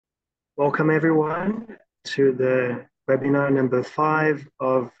Welcome everyone to the webinar number 5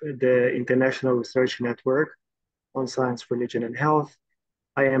 of the International Research Network on Science, Religion and Health.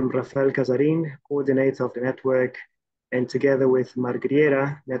 I am Rafael Casarin, coordinator of the network, and together with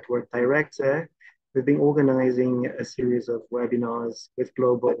Margriera, network director, we've been organizing a series of webinars with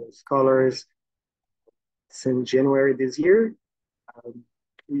global scholars since January this year.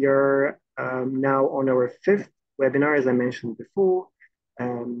 We are now on our 5th webinar, as I mentioned before.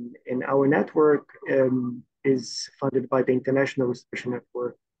 And our network is funded by the International Research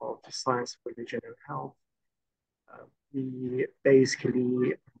Network of Science, Religion and Health. We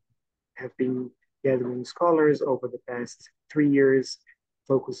basically have been gathering scholars over the past 3 years,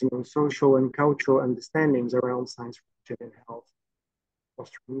 focusing on social and cultural understandings around science, religion, and health,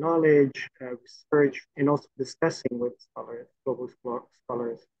 fostering knowledge, research, and also discussing with scholars, global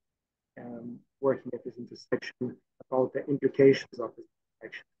scholars, working at this intersection about the implications of this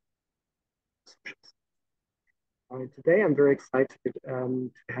intersection. Today, I'm very excited to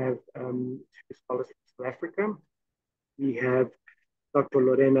have 2 scholars from South Africa. We have Dr.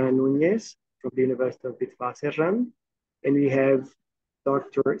 Lorena Nunez from the University of Witwatersrand, and we have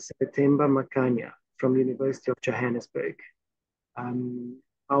Dr. Sinethemba Makanya from the University of Johannesburg.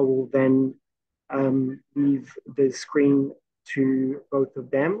 I will then leave the screen to both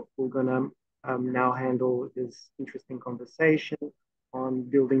of them. We're gonna now handle this interesting conversation on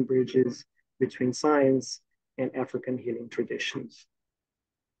building bridges between science and African healing traditions.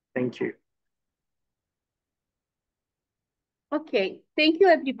 Thank you. Okay, thank you,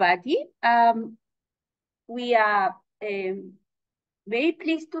 everybody. We are very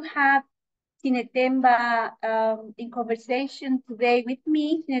pleased to have Sinethemba in conversation today with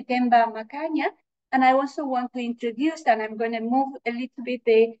me, Sinethemba Makanya. And I also want to introduce, and I'm going to move a little bit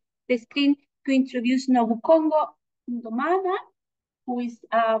the screen to introduce Nobukongo Ndomana, who is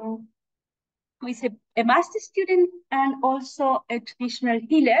a master's student and also a traditional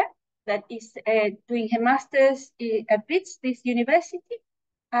healer that is doing her master's at Wits University.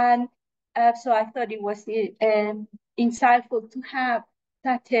 And so I thought it was insightful to have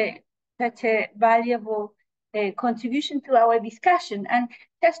such a valuable contribution to our discussion. And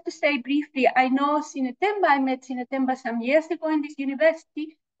just to say briefly, I know Sinethemba. I met Sinethemba some years ago in this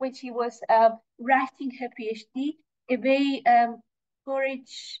university when she was writing her PhD. A very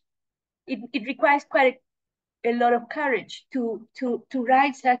courage. It requires quite a lot of courage to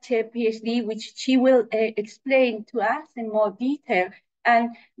write such a PhD, which she will explain to us in more detail.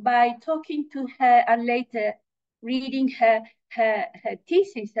 And by talking to her and later reading her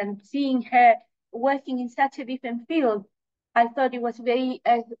thesis and seeing her working in such a different field, I thought it was very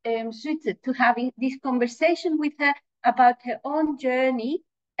suited to having this conversation with her about her own journey.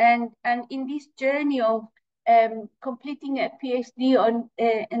 And in this journey of completing a PhD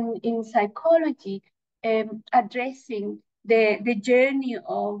in psychology, addressing the journey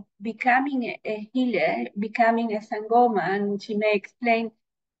of becoming a healer, becoming a Sangoma, and she may explain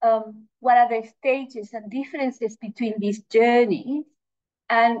what are the stages and differences between these journeys.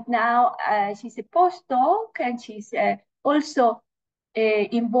 And now she's a postdoc, and she's also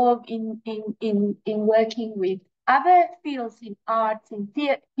involved in working with other fields in arts, in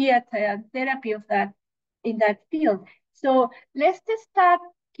theater, and therapy of that in that field. So let's just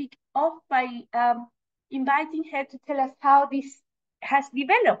kick off by inviting her to tell us how this has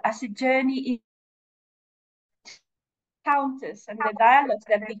developed as a journey in encounters and the dialogues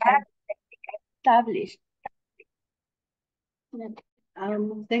that we can establish.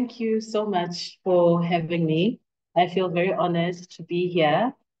 Thank you so much for having me. I feel very honored to be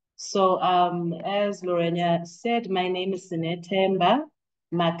here. So as Lorena said, my name is Sinethemba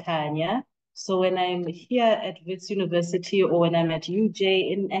Makanya. So when I'm here at Wits University or when I'm at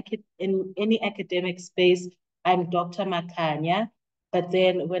UJ in any academic space, I'm Dr. Makanya. But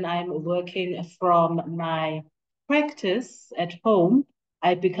then when I'm working from my practice at home,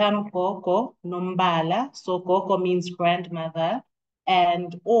 I become Gogo Nombala. So Gogo means grandmother,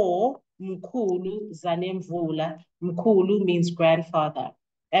 and or Mkulu Zanemvula. Mkulu means grandfather.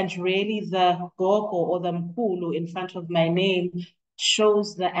 And really the Gogo or the Mkulu in front of my name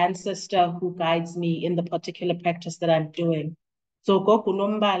shows the ancestor who guides me in the particular practice that I'm doing. So Gogo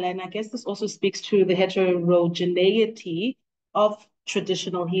Nombala, and I guess this also speaks to the heterogeneity of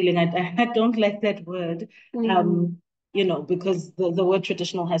traditional healing. I don't like that word. You know, because the word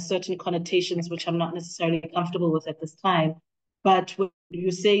traditional has certain connotations which I'm not necessarily comfortable with at this time. But when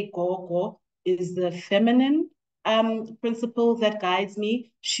you say Gogo is the feminine principle that guides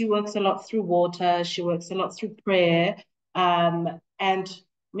me. She works a lot through water. She works a lot through prayer. And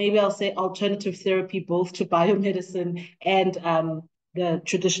maybe I'll say alternative therapy, both to biomedicine and the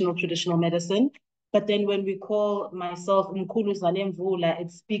traditional medicine. But then when we call myself Mkhulu Zanemvula,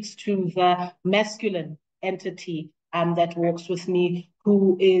 it speaks to the masculine entity that works with me,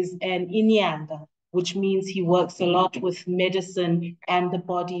 who is an Inyanga, which means he works a lot with medicine and the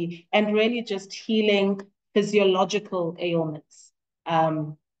body and really just healing physiological ailments.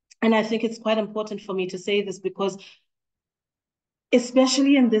 And I think it's quite important for me to say this because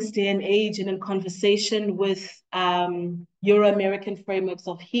especially in this day and age and in conversation with Euro-American frameworks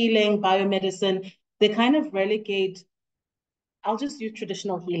of healing, biomedicine, they kind of relegate, I'll just use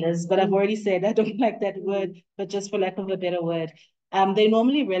traditional healers, but I've already said I don't like that word, but just for lack of a better word. They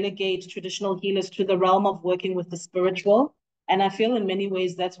normally relegate traditional healers to the realm of working with the spiritual. And I feel in many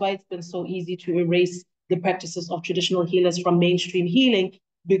ways that's why it's been so easy to erase the practices of traditional healers from mainstream healing,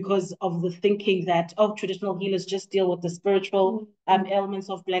 because of the thinking that, oh, traditional healers just deal with the spiritual elements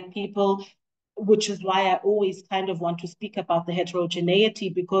of Black people, which is why I always kind of want to speak about the heterogeneity,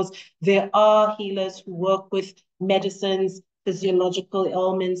 because there are healers who work with medicines, physiological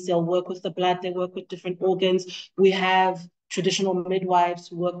ailments, they'll work with the blood, they work with different organs. We have traditional midwives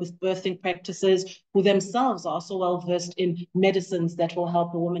who work with birthing practices, who themselves are also well-versed in medicines that will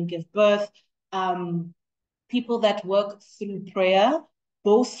help a woman give birth. People that work through prayer,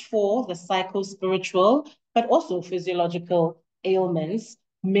 both for the psycho-spiritual, but also physiological ailments,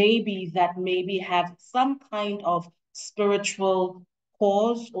 maybe have some kind of spiritual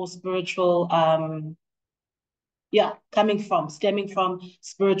cause or spiritual, stemming from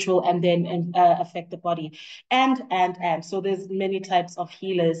spiritual and then affect the body. And so there's many types of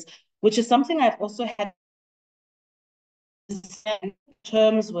healers, which is something I've also had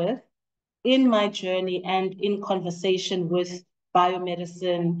terms with in my journey and in conversation with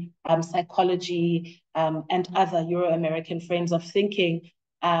biomedicine, psychology, and other Euro-American frames of thinking,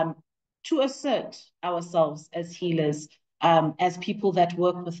 to assert ourselves as healers, as people that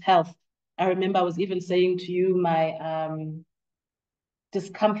work with health. I remember I was even saying to you my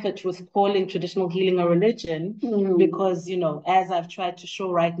discomfort with calling traditional healing a religion, because, you know, as I've tried to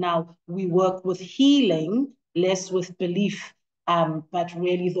show right now, we work with healing, less with belief, but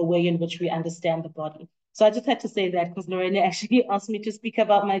really the way in which we understand the body. So I just had to say that because Lorena actually asked me to speak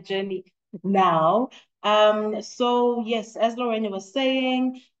about my journey now. So yes, as Lorena was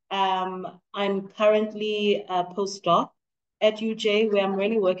saying, I'm currently a postdoc at UJ, where I'm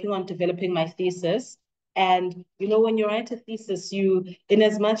really working on developing my thesis. And, you know, when you write a thesis, in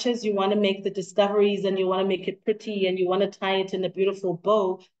as much as you want to make the discoveries and you want to make it pretty and you want to tie it in a beautiful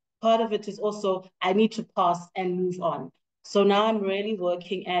bow, part of it is also, I need to pass and move on. So now I'm really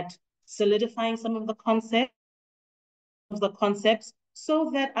working at solidifying some of the concepts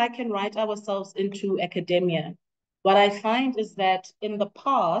so that I can write ourselves into academia. What I find is that in the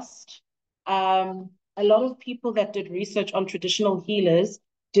past, a lot of people that did research on traditional healers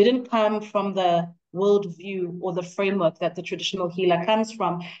didn't come from the worldview or the framework that the traditional healer comes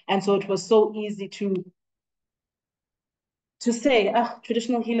from. And so it was so easy to say,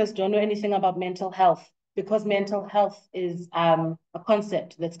 traditional healers don't know anything about mental health, because mental health is a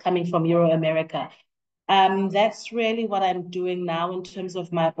concept that's coming from Euro-America. That's really what I'm doing now in terms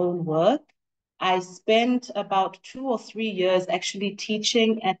of my own work. I spent about 2 or 3 years actually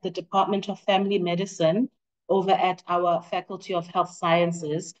teaching at the Department of Family Medicine over at our Faculty of Health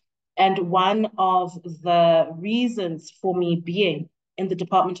Sciences. And one of the reasons for me being in the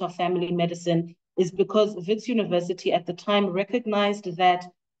Department of Family Medicine is because Wits University at the time recognized that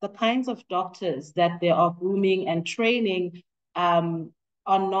the kinds of doctors that they are grooming and training are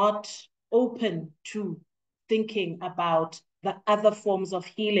not open to thinking about the other forms of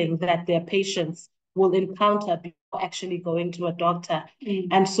healing that their patients will encounter before actually going to a doctor.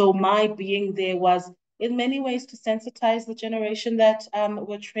 And so my being there was in many ways to sensitize the generation that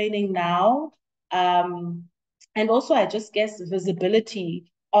we're training now. And also, I just guess,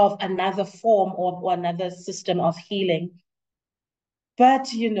 visibility of another form or another system of healing.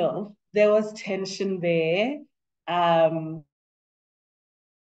 But, you know, there was tension there.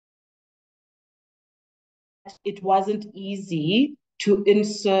 It wasn't easy to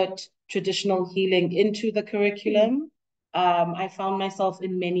insert traditional healing into the curriculum. I found myself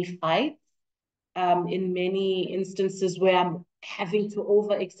in many fights, in many instances where I'm having to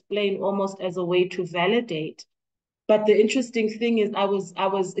over-explain almost as a way to validate. But the interesting thing is I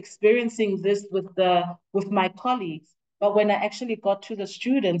was experiencing this with my colleagues. But when I actually got to the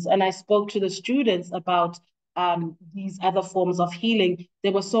students and I spoke to the students about these other forms of healing,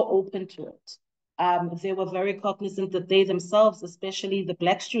 they were so open to it. They were very cognizant that they themselves, especially the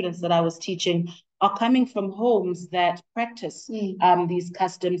Black students that I was teaching, are coming from homes that practice these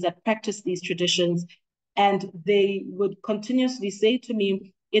customs, that practice these traditions. And they would continuously say to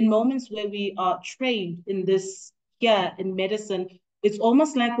me, in moments where we are trained in this here in medicine, it's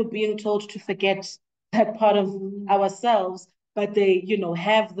almost like we're being told to forget that part of ourselves, but they, you know,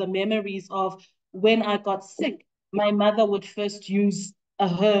 have the memories of when I got sick, my mother would first use a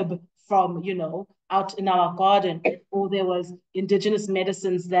herb from, you know, out in our garden, or there was indigenous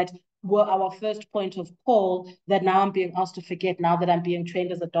medicines that were our first point of call that now I'm being asked to forget now that I'm being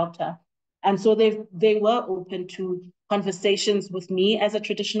trained as a doctor. And so they were open to conversations with me as a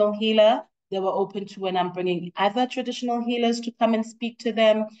traditional healer. They were open to when I'm bringing other traditional healers to come and speak to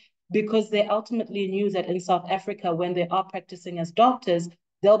them, because they ultimately knew that in South Africa, when they are practicing as doctors,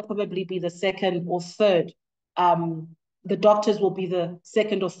 they'll probably be the second or third. The doctors will be the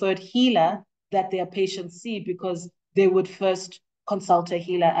second or third healer that their patients see, because they would first consult a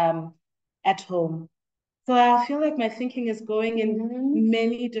healer at home. So I feel like my thinking is going in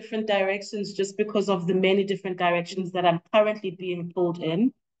many different directions just because of the many different directions that I'm currently being pulled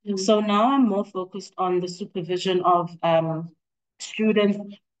in. So now I'm more focused on the supervision of students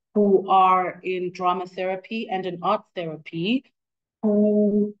who are in drama therapy and in art therapy,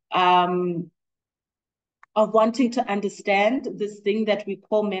 who are wanting to understand this thing that we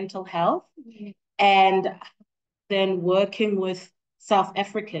call mental health, and then working with South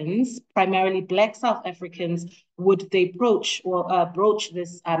Africans, primarily Black South Africans, would they broach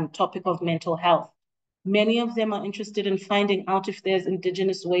this topic of mental health. Many of them are interested in finding out if there's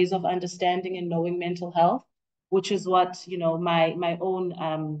indigenous ways of understanding and knowing mental health, which is what, you know, my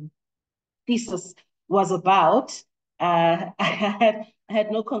own thesis was about. I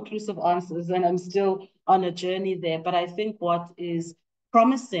had no conclusive answers, and I'm still on a journey there. But I think what is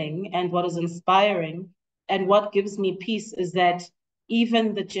promising and what is inspiring and what gives me peace is that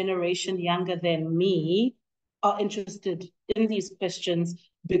even the generation younger than me are interested in these questions,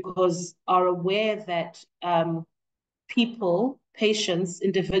 because are aware that people, patients,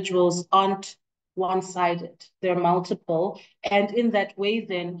 individuals aren't one-sided. They're multiple. And in that way,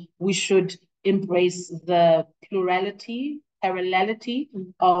 then, we should embrace the plurality, parallelity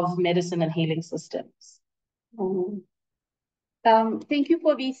of medicine and healing systems. Thank you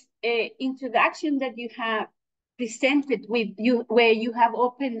for this introduction that you have presented with you, where you have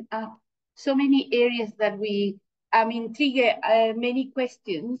opened up so many areas that trigger many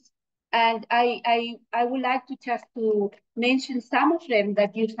questions. And I would like to just to mention some of them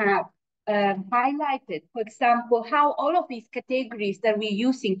that you have highlighted. For example, how all of these categories that we're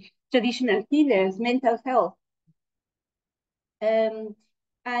using, traditional healers, mental health, and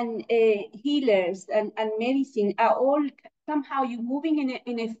healers and medicine, are all somehow you're moving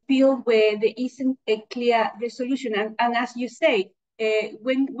in a field where there isn't a clear resolution. And as you say,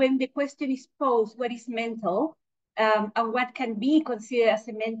 when the question is posed, what is mental, and what can be considered as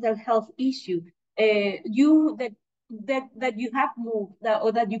a mental health issue, that you have moved,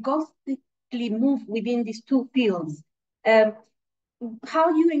 or that you constantly move within these two fields. How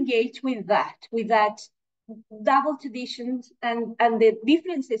you engage with that double traditions and the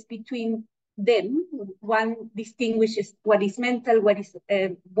differences between them. One distinguishes what is mental, what is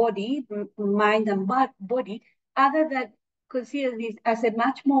body, mind and body. Other that consider this as a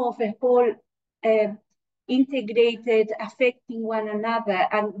much more of a whole, integrated, affecting one another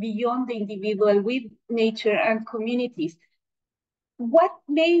and beyond the individual, with nature and communities. What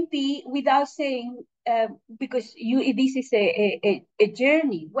may be, without saying, because this is a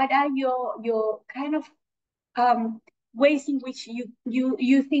journey, what are your kind of ways in which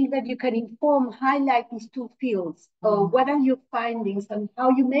you think that you can highlight these two fields? Or what are your findings and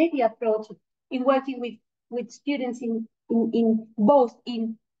how you maybe approach it in working with students in both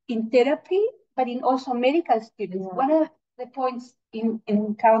in therapy, but in also medical students? What are the points in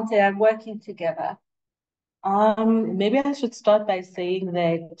encounter and working together? Maybe I should start by saying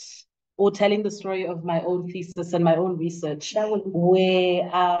that, or telling the story of my own thesis and my own research, where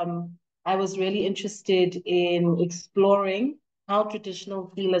I was really interested in exploring how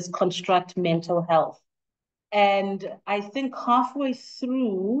traditional healers construct mental health. And I think halfway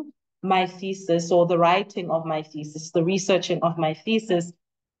through my thesis, or the writing of my thesis, the researching of my thesis,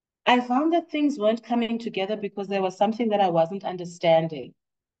 I found that things weren't coming together because there was something that I wasn't understanding.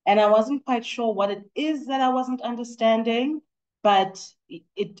 And I wasn't quite sure what it is that I wasn't understanding, but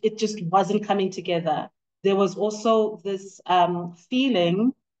it just wasn't coming together. There was also this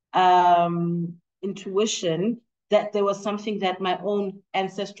feeling, intuition, that there was something that my own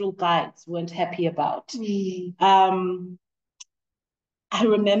ancestral guides weren't happy about. I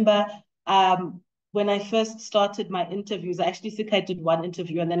remember when I first started my interviews, I actually think I did one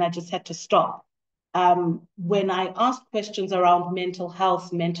interview and then I just had to stop. When I asked questions around mental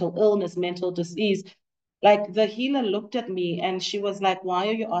health, mental illness, mental disease, Like the healer looked at me and she was like, why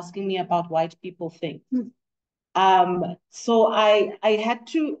are you asking me about white people things? So I had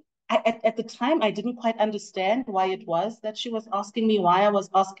to, at the time, I didn't quite understand why it was that she was asking me, why I was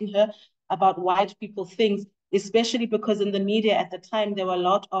asking her about white people things, especially because in the media at the time, there were a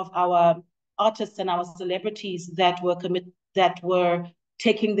lot of our artists and our celebrities that were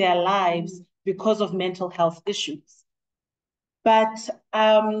taking their lives because of mental health issues. But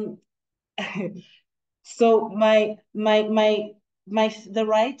so the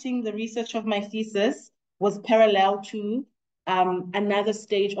writing, the research of my thesis was parallel to another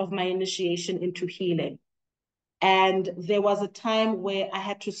stage of my initiation into healing. And there was a time where I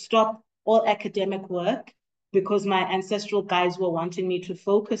had to stop all academic work because my ancestral guides were wanting me to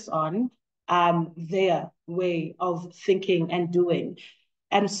focus on their way of thinking and doing.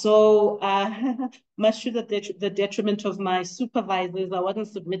 And so, much to the detriment of my supervisors, I wasn't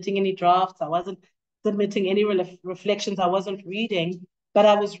submitting any drafts, I wasn't submitting any reflections, I wasn't reading, but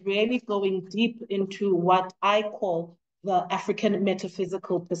I was really going deep into what I call the African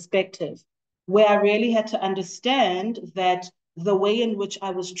metaphysical perspective, where I really had to understand that the way in which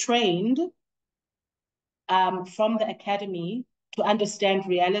I was trained from the academy to understand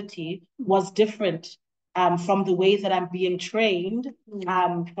reality was different from the way that I'm being trained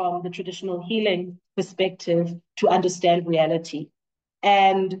from the traditional healing perspective to understand reality.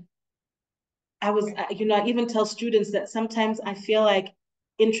 And I was, I even tell students that sometimes I feel like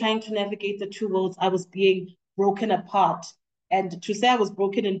in trying to navigate the two worlds, I was being broken apart. And to say I was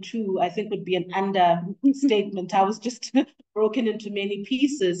broken in two, I think would be an understatement. I was just broken into many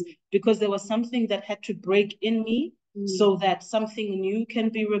pieces because there was something that had to break in me so that something new can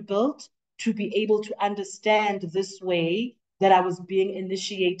be rebuilt to be able to understand this way that I was being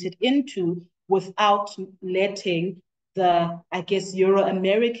initiated into without letting the, I guess,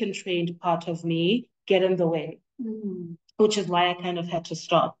 Euro-American trained part of me get in the way, which is why I kind of had to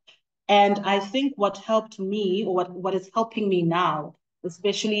stop. And I think what helped me, or what is helping me now,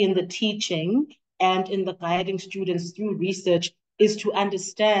 especially in the teaching and in the guiding students through research, is to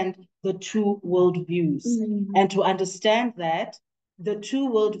understand the two worldviews and to understand that the two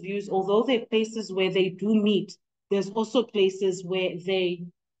worldviews, although they're places where they do meet, there's also places where they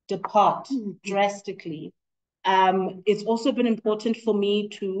depart drastically. It's also been important for me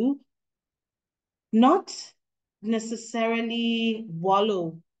to not necessarily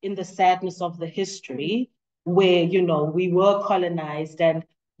wallow in the sadness of the history where, we were colonized and,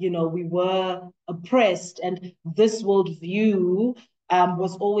 we were oppressed and this worldview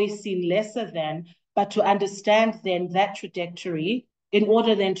was always seen lesser than, but to understand then that trajectory in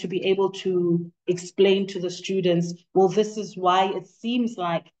order then to be able to explain to the students, well, this is why it seems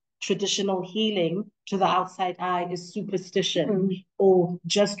like traditional healing to the outside eye is superstition or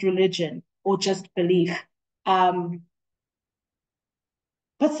just religion or just belief. But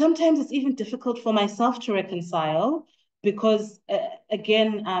sometimes it's even difficult for myself to reconcile because,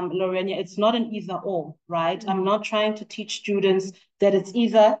 again, Lorena, it's not an either or, right? I'm not trying to teach students that it's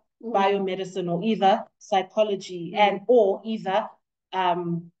either biomedicine or either psychology and or either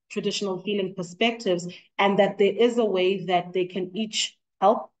traditional healing perspectives, and that there is a way that they can each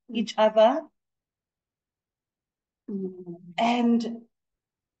help each other and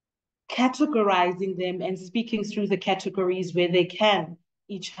categorizing them and speaking through the categories where they can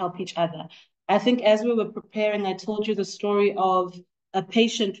each help each other. I think as we were preparing, I told you the story of a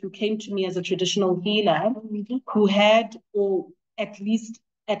patient who came to me as a traditional healer who had, or at least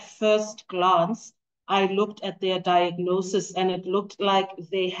at first glance, I looked at their diagnosis and it looked like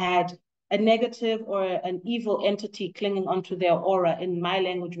they had a negative or an evil entity clinging onto their aura. In my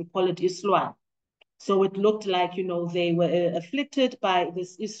language, we call it Isluan. So it looked like, they were afflicted by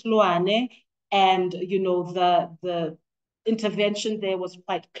this Isluane, and, the intervention there was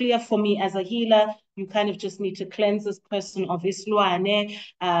quite clear for me as a healer. You kind of just need to cleanse this person of Isluane.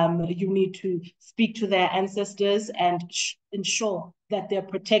 You need to speak to their ancestors and ensure that they're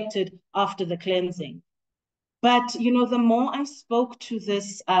protected after the cleansing. But, the more I spoke to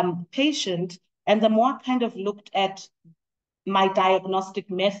this patient and the more I kind of looked at my diagnostic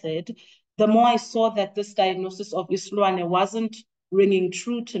method, the more I saw that this diagnosis of Isluane wasn't ringing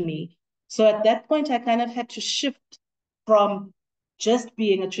true to me. So at that point, I kind of had to shift from just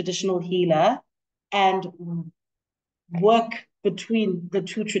being a traditional healer and work between the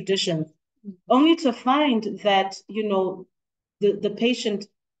two traditions, only to find that, the patient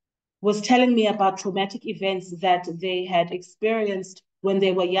was telling me about traumatic events that they had experienced when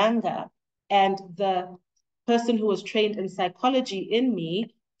they were younger. And the person who was trained in psychology in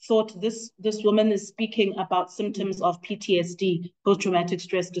me thought this woman is speaking about symptoms of PTSD, post-traumatic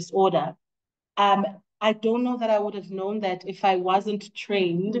stress disorder. I don't know that I would have known that if I wasn't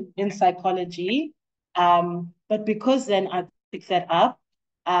trained in psychology. But because then I picked that up,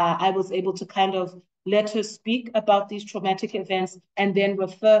 I was able to kind of let her speak about these traumatic events and then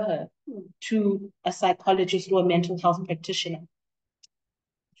refer her to a psychologist or a mental health practitioner.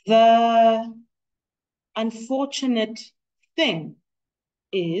 The unfortunate thing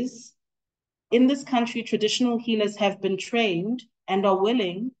is, in this country, traditional healers have been trained and are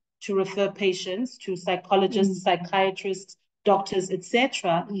willing to refer patients to psychologists, psychiatrists, doctors,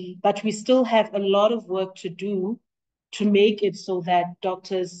 etc. But we still have a lot of work to do to make it so that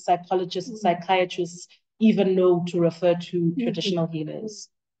doctors, psychologists, psychiatrists even know to refer to traditional healers.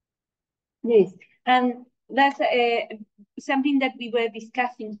 Yes, and that's something that we were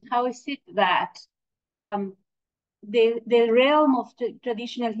discussing. How is it that the realm of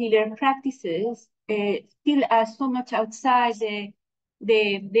traditional healer practices still are so much outside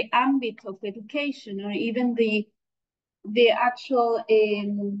the ambit of education, or even the actual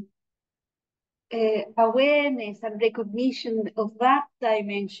awareness and recognition of that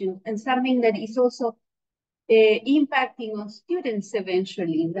dimension, and something that is also impacting on students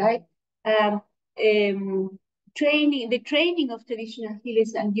eventually, right? The training of traditional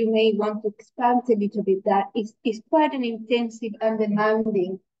healers, and you may want to expand a little bit, that is quite an intensive and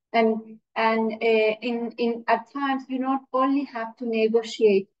demanding. And in at times you not only have to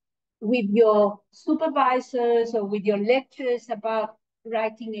negotiate with your supervisors or with your lecturers about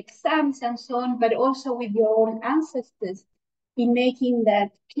writing exams and so on, but also with your own ancestors in making that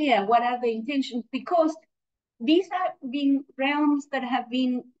clear. What are the intentions? Because these have been realms that have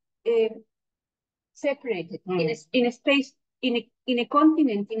been separated in a space, in a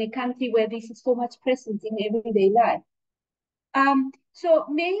continent, in a country where this is so much present in everyday life. So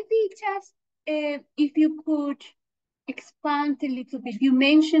maybe just if you could expand a little bit. You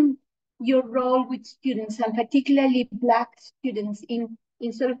mentioned your role with students, and particularly Black students, in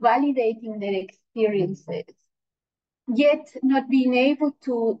sort of validating their experiences, yet not being able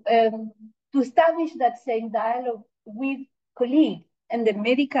to establish that same dialogue with colleagues and the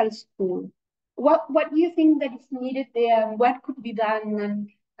medical school. What do you think that is needed there, and what could be done,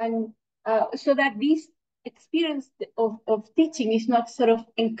 and so that this experience of teaching is not sort of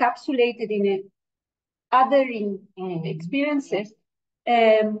encapsulated in a othering experiences?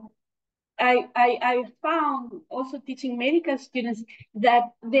 I found also teaching medical students that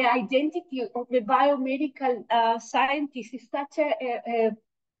the identity of the biomedical scientist is such a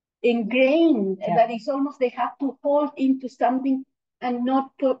ingrained that it's almost they have to hold into something and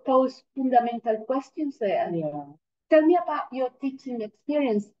not pose fundamental questions there. Yeah. Tell me about your teaching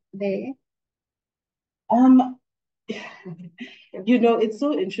experience there. You know, it's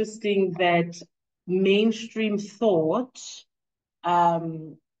so interesting that mainstream thought,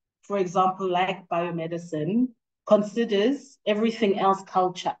 for example, like biomedicine, considers everything else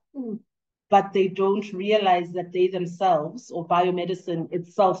culture, but they don't realize that they themselves, or biomedicine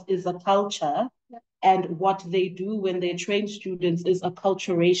itself, is a culture, and what they do when they train students is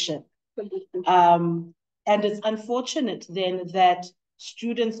acculturation. And it's unfortunate then that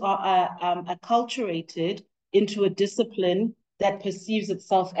students are acculturated into a discipline that perceives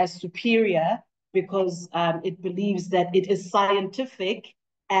itself as superior because it believes that it is scientific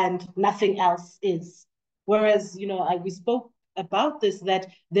and nothing else is. Whereas, you know, we spoke about this, that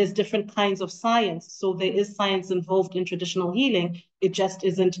there's different kinds of science. So there is science involved in traditional healing. It just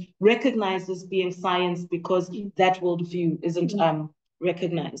isn't recognized as being science because that worldview isn't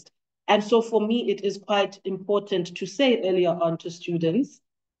recognized. And so for me, it is quite important to say earlier on to students,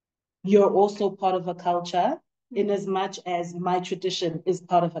 you're also part of a culture in as much as my tradition is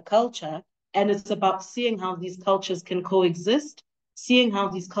part of a culture. And it's about seeing how these cultures can coexist, seeing how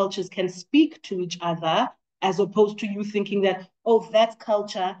these cultures can speak to each other, as opposed to you thinking that, oh, that's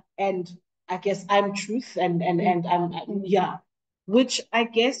culture and I guess I'm truth and I'm, yeah. Which I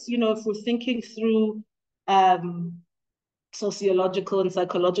guess, you know, if we're thinking through sociological and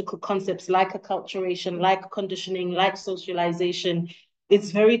psychological concepts like acculturation, like conditioning, like socialization,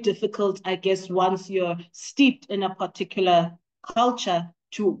 it's very difficult, I guess, once you're steeped in a particular culture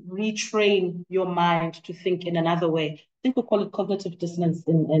to retrain your mind to think in another way. I think we call it cognitive dissonance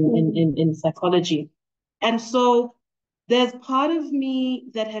in psychology. And so there's part of me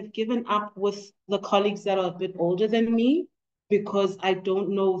that have given up with the colleagues that are a bit older than me, because I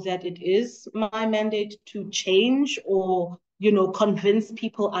don't know that it is my mandate to change or, you know, convince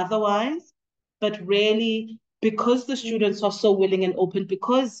people otherwise. But really, because the students are so willing and open,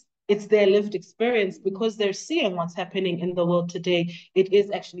 because it's their lived experience, because they're seeing what's happening in the world today, it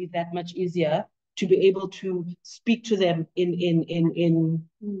is actually that much easier to be able to speak to them in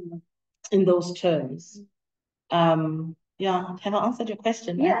in those terms. Yeah, have I answered your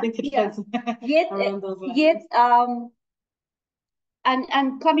question? Yeah, I think it yeah. was Yet, around those lines. yet,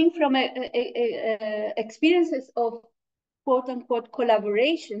 and coming from experiences of quote unquote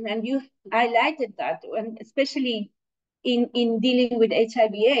collaboration, and you highlighted that, and especially in dealing with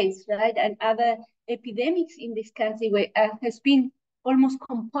HIV/AIDS, right, and other epidemics in this country, where has been almost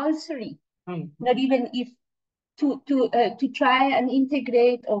compulsory, not even if to try and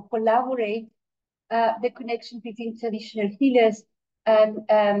integrate or collaborate the connection between traditional healers and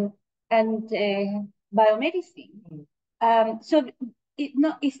biomedicine. So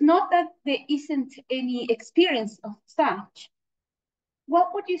it's not that there isn't any experience of such.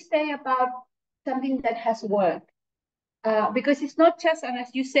 What would you say about something that has worked? Because it's not just, and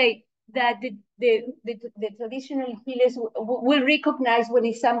as you say, that the traditional healers will recognize when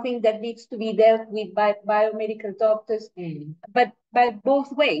it's something that needs to be dealt with by biomedical doctors, but by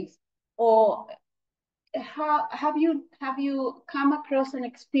both ways. Or how have you come across an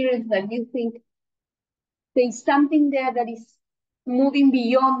experience that you think there's something there that is moving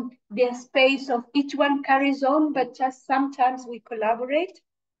beyond the space of each one carries on, but just sometimes we collaborate?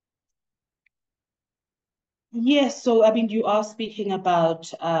 Yes, so I mean, you are speaking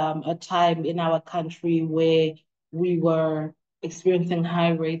about a time in our country where we were experiencing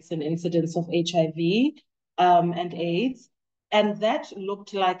high rates and incidence of HIV and AIDS, and that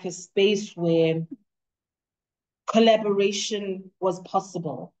looked like a space where collaboration was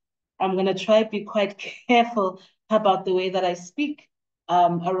possible. I'm going to try to be quite careful about the way that I speak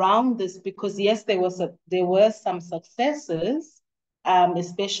around this, because yes, there were some successes,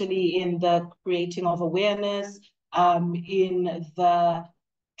 especially in the creating of awareness, in the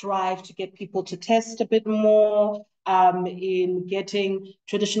drive to get people to test a bit more, in getting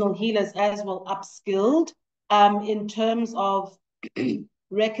traditional healers as well upskilled, in terms of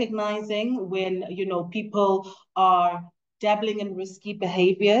recognizing when, you know, people are dabbling in risky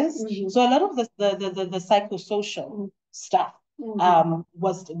behaviors. So a lot of the psychosocial stuff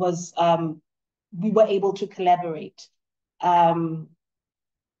was we were able to collaborate. And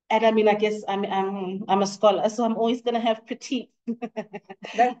I mean, I guess I'm a scholar, so I'm always going to have critique.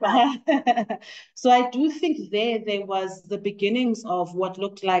 So I do think there was the beginnings of what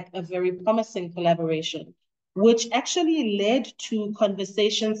looked like a very promising collaboration, which actually led to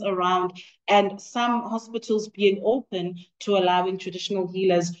conversations around, and some hospitals being open to allowing traditional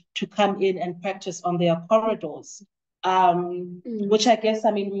healers to come in and practice on their corridors. Which I guess, I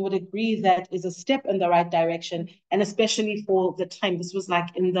mean, we would agree that is a step in the right direction, and especially for the time. This was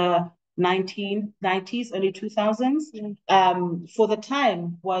like in the 1990s, early 2000s. For the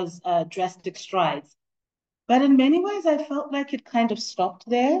time was drastic strides. But in many ways, I felt like it kind of stopped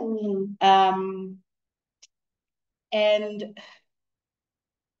there. And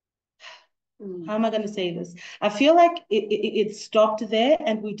how am I going to say this? I feel like it stopped there,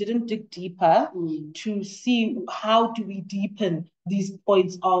 and we didn't dig deeper to see how do we deepen these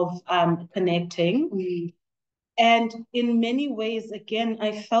points of connecting. And in many ways, again,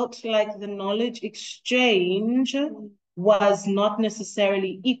 I felt like the knowledge exchange was not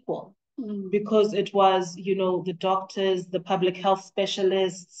necessarily equal, because it was, you know, the doctors, the public health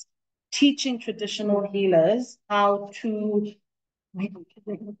specialists teaching traditional healers how to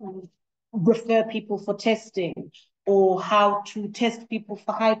refer people for testing, or how to test people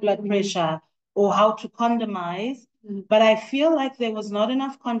for high blood pressure, or how to condomize. But I feel like there was not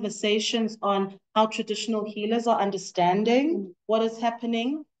enough conversations on how traditional healers are understanding what is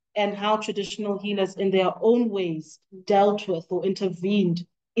happening, and how traditional healers in their own ways dealt with or intervened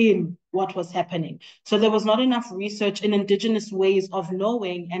in what was happening. So there was not enough research in indigenous ways of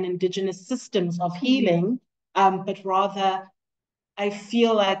knowing and indigenous systems of healing, but rather I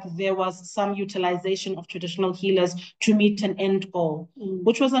feel like there was some utilization of traditional healers to meet an end goal,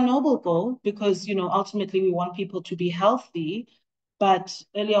 which was a noble goal, because, you know, ultimately we want people to be healthy. But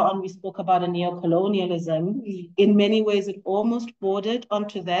earlier on, we spoke about a neo-colonialism. In many ways, it almost bordered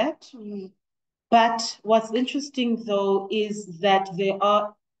onto that. But what's interesting, though, is that there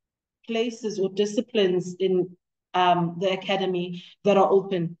are places or disciplines in the academy that are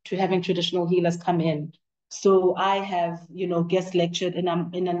open to having traditional healers come in. So I have, you know, guest lectured in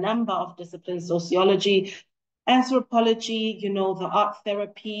a number of disciplines: sociology, anthropology, you know, the art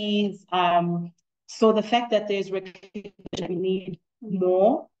therapies. So the fact that there's recognition, we need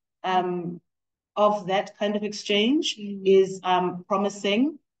more of that kind of exchange is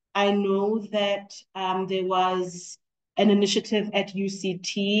promising. I know that there was an initiative at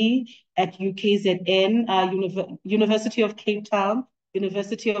UCT, at UKZN, University of Cape Town,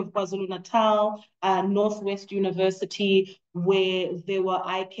 University of KwaZulu-Natal, Northwest University, where there were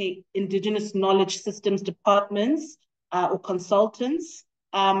IK, Indigenous Knowledge Systems departments or consultants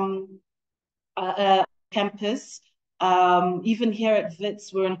campus. Even here at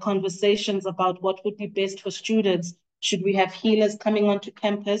Wits, we're in conversations about what would be best for students. Should we have healers coming onto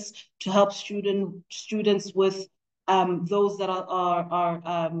campus to help students with those that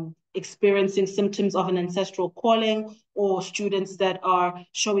are experiencing symptoms of an ancestral calling, or students that are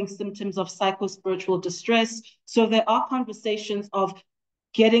showing symptoms of psychospiritual distress? So there are conversations of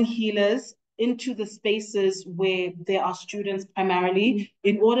getting healers into the spaces where there are students primarily,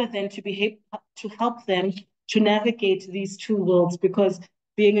 in order then to help them to navigate these two worlds, because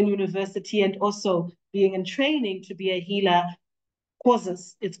being in university and also being in training to be a healer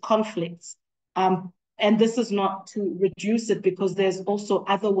causes its conflicts. And this is not to reduce it, because there's also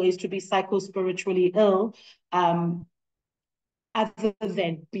other ways to be psychospiritually ill, other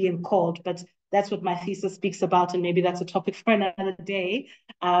than being called. But that's what my thesis speaks about, and maybe that's a topic for another day.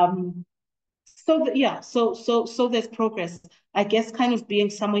 So there's progress. I guess kind of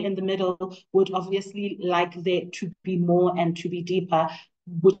being somewhere in the middle would obviously like there to be more and to be deeper,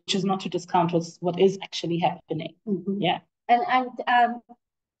 which is not to discount what is actually happening. Mm-hmm. Yeah. And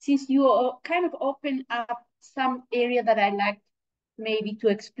since you kind of open up some area that I like maybe to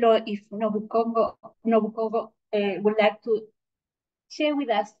explore, if Nobukongo would like to share with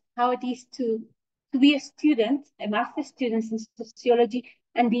us how it is to be a student, a master's student in sociology,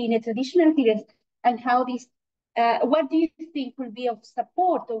 and being a traditional healer, and how this, what do you think will be of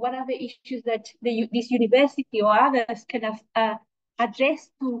support, or what are the issues that this university or others can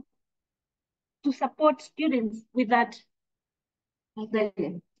address to support students with that?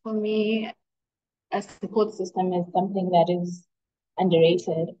 For me, a support system is something that is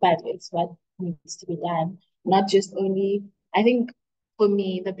underrated, but it's what needs to be done. Not just only, I think for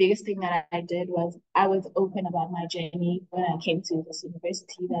me, the biggest thing that I did was I was open about my journey when I came to this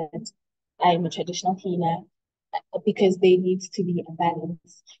university, that I'm a traditional healer, because there needs to be a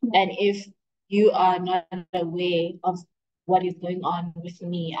balance. And if you are not aware of what is going on with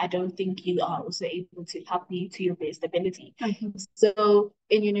me, I don't think you are also able to help me to your best ability. Mm-hmm. So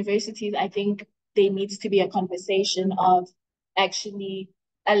in universities, I think there needs to be a conversation of actually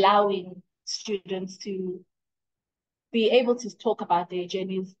allowing students to be able to talk about their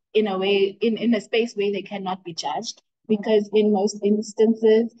journeys in a way, in a space where they cannot be judged. Because in most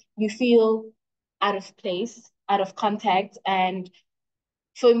instances, you feel out of place, out of contact. And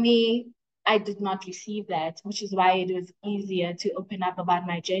for me, I did not receive that, which is why it was easier to open up about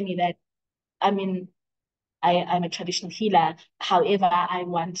my journey, that, I mean, I'm a traditional healer. However, I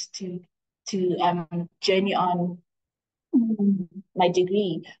want to journey on my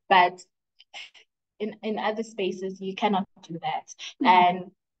degree. But in other spaces, you cannot do that. Mm-hmm.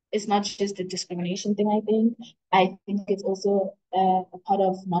 And it's not just a discrimination thing, I think it's also a part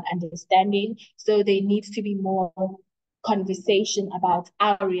of not understanding. So there needs to be more conversation about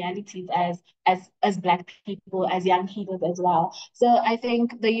our realities as Black people, as young healers as well. So I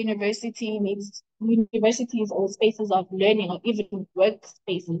think the universities or spaces of learning, or even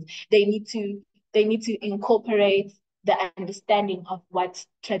workspaces, they need to incorporate the understanding of what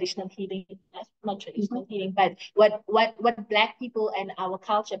traditional healing, not traditional healing, but what Black people and our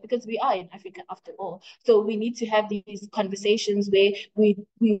culture, because we are in Africa after all. So we need to have these conversations where we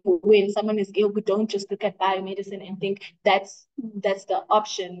when someone is ill, we don't just look at biomedicine and think that's the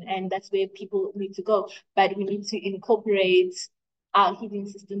option and that's where people need to go. But we need to incorporate our healing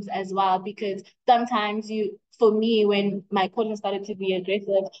systems as well, because sometimes for me, when my colon started to be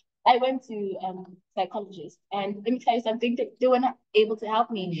aggressive, I went to psychologists, and let me tell you something, they were not able to help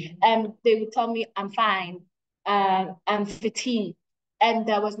me. They would tell me I'm fine, I'm fatigued, and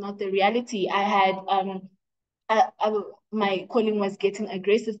that was not the reality. I had my colon was getting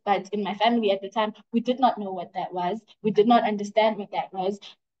aggressive, but in my family at the time, we did not know what that was. We did not understand what that was.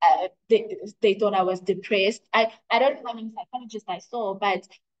 They thought I was depressed. I don't know how many psychologists I saw, but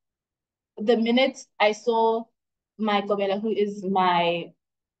the minute I saw my Gobela, who is the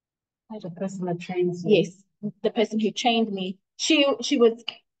person that trains you. Yes, the person who trained me, she was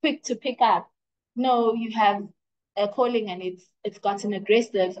quick to pick up. No, you have a calling and it's gotten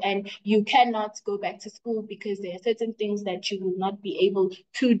aggressive, and you cannot go back to school because there are certain things that you will not be able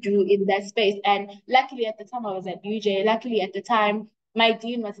to do in that space. And luckily at the time I was at UJ, luckily at the time my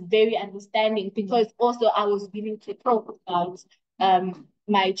dean was very understanding, because also I was willing to talk about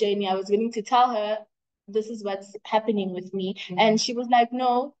my journey. I was willing to tell her this is what's happening with me. Mm-hmm. And she was like,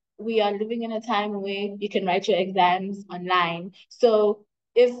 no, we are living in a time where you can write your exams online. So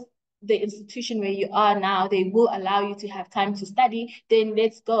if the institution where you are now, they will allow you to have time to study, then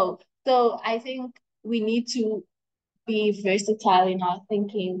let's go. So I think we need to be versatile in our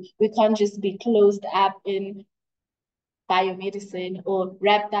thinking. We can't just be closed up in biomedicine or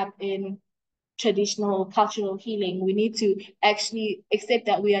wrapped up in traditional cultural healing. We need to actually accept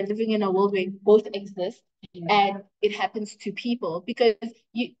that we are living in a world where both exist, and it happens to people, because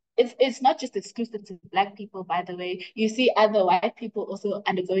it's not just exclusive to Black people, by the way. You see other white people also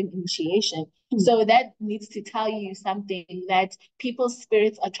undergoing initiation. So that needs to tell you something, that people's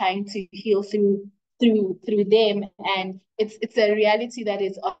spirits are trying to heal through them, and it's a reality that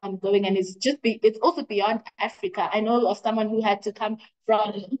is ongoing, and it's also beyond Africa. I know of someone who had to come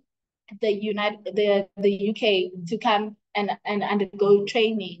from the UK to come and undergo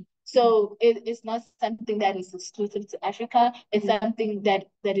training. So it's not something that is exclusive to Africa. It's something that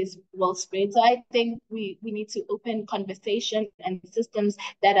is well spread. So I think we need to open conversation and systems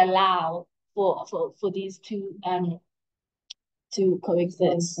that allow for these two to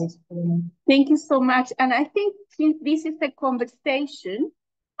coexist. Thank you so much. And I think since this is a conversation,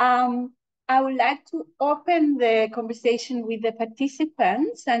 I would like to open the conversation with the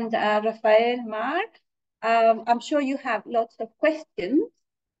participants, and Rafael, Mark, I'm sure you have lots of questions.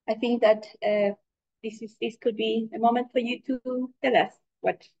 I think that this could be a moment for you to tell us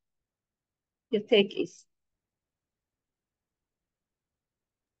what your take is.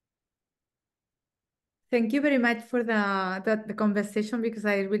 Thank you very much for the conversation, because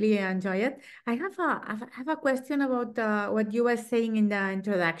I really enjoy it. I have a question about what you were saying in the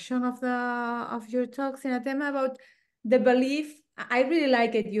introduction of your talks, Sinethemba, about the belief. I really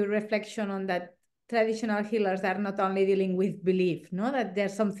like it, your reflection on that traditional healers are not only dealing with belief, no, that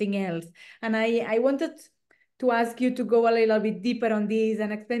there's something else. And I wanted to ask you to go a little bit deeper on this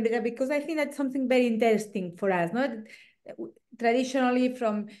and explain that, because I think that's something very interesting for us, no? Traditionally,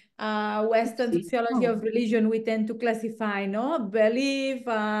 from Western sociology of religion, we tend to classify, no, belief,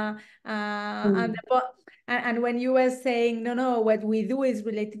 and when you were saying, no, what we do is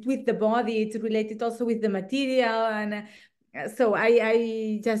related with the body, it's related also with the material, and so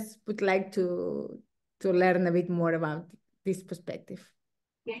I just would like to learn a bit more about this perspective.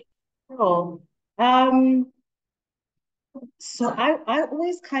 Oh, so I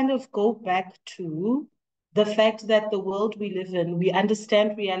always kind of go back to the fact that the world we live in, we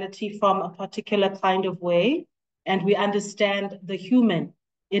understand reality from a particular kind of way, and we understand the human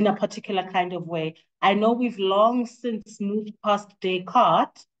in a particular kind of way. I know we've long since moved past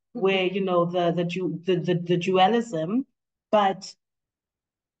Descartes, where, you know, the dualism, but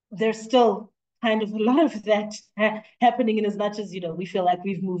there's still kind of a lot of that happening, in as much as, you know, we feel like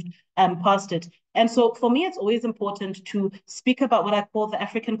we've moved past it. And so for me, it's always important to speak about what I call the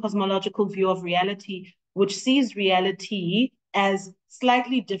African cosmological view of reality, which sees reality as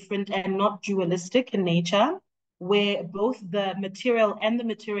slightly different and not dualistic in nature, where both the material and the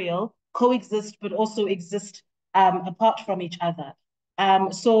material coexist, but also exist apart from each other.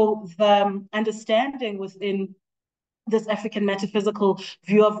 So the understanding within this African metaphysical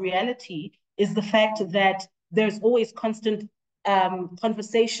view of reality is the fact that there's always constant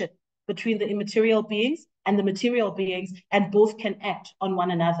conversation between the immaterial beings and the material beings, and both can act on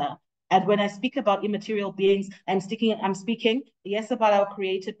one another. And when I speak about immaterial beings, I'm speaking, yes, about our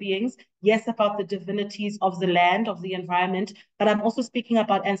created beings, yes, about the divinities of the land, of the environment, but I'm also speaking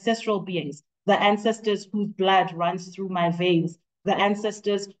about ancestral beings, the ancestors whose blood runs through my veins, the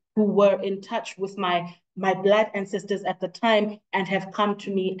ancestors who were in touch with my blood ancestors at the time and have come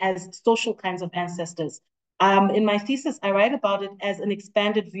to me as social kinds of ancestors. In my thesis, I write about it as an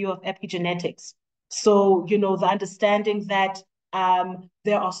expanded view of epigenetics. So, you know, the understanding that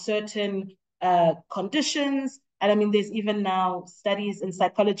there are certain conditions, and I mean, there's even now studies in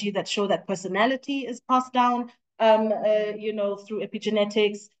psychology that show that personality is passed down, you know, through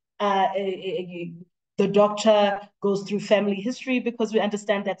epigenetics. The doctor goes through family history, because we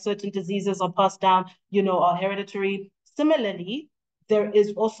understand that certain diseases are passed down, you know, are hereditary. Similarly, there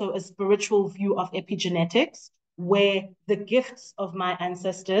is also a spiritual view of epigenetics, where the gifts of my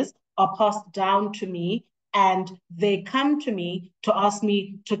ancestors are passed down to me, and they come to me to ask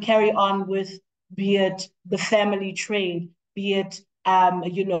me to carry on with, be it the family trade, be it,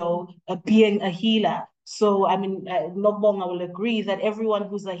 you know, being a healer. So, I mean, Nobong, I will agree that everyone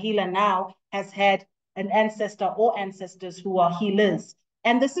who's a healer now has had an ancestor or ancestors who are healers.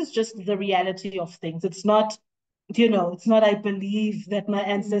 And this is just the reality of things. It's not, you know, it's not I believe that my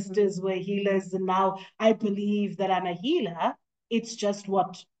ancestors were healers and now I believe that I'm a healer. It's just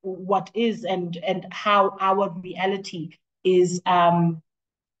what is and how our reality is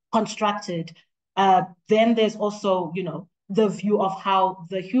constructed. Then there's also, you know, the view of how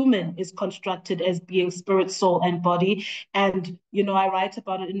the human is constructed as being spirit, soul, and body. And, I write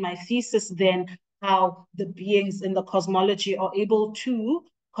about it in my thesis then, how the beings in the cosmology are able to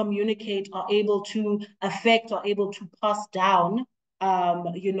communicate, are able to affect, are able to pass down,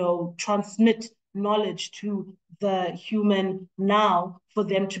 transmit knowledge to the human now, for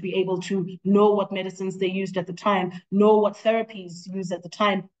them to be able to know what medicines they used at the time, know what therapies used at the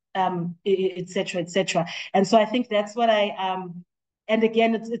time, et cetera, et cetera. And so I think that's what and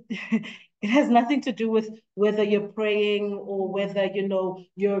again, it has nothing to do with whether you're praying or whether,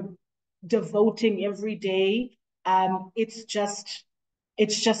 you're devoting every day. It's just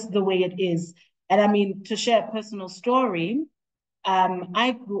the way it is. And I mean, to share a personal story,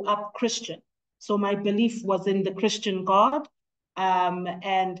 I grew up Christian. So my belief was in the Christian God.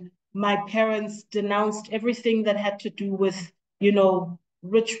 And my parents denounced everything that had to do with,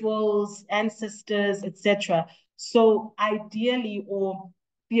 rituals, ancestors, etc. So ideally or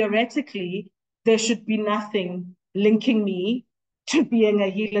theoretically, there should be nothing linking me to being a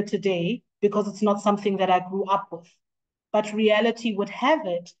healer today, because it's not something that I grew up with. But reality would have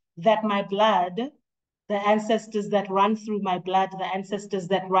it that my blood, the ancestors that run through my blood, the ancestors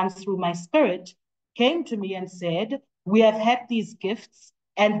that run through my spirit, came to me and said, we have had these gifts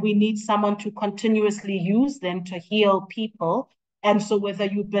and we need someone to continuously use them to heal people. And so whether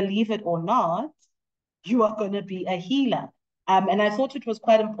you believe it or not, you are going to be a healer. And I thought it was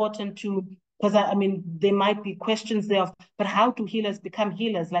quite important to, because I mean, there might be questions there of, but how do healers become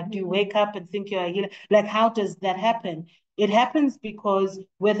healers? Like, do you wake up and think you're a healer? Like, how does that happen? It happens because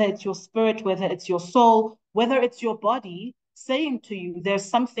whether it's your spirit, whether it's your soul, whether it's your body saying to you, there's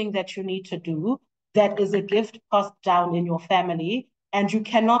something that you need to do that is a gift passed down in your family, and you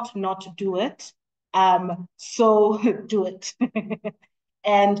cannot not do it. So do it.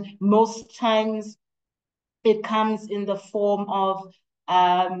 And most times it comes in the form of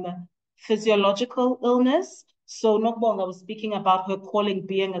physiological illness. So Nokbonga was speaking about her calling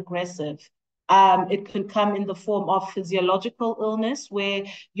being aggressive. It can come in the form of physiological illness where,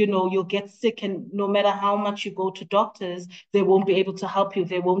 you'll get sick, and no matter how much you go to doctors, they won't be able to help you.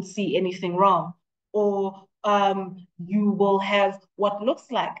 They won't see anything wrong. Or you will have what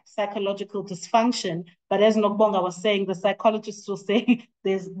looks like psychological dysfunction. But as Nokbonga was saying, the psychologists will say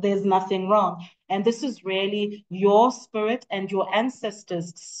there's nothing wrong. And this is really your spirit and your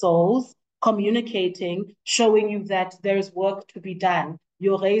ancestors' souls communicating, showing you that there is work to be done.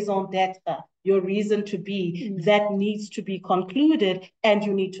 Your raison d'etre, your reason to be, that needs to be concluded, and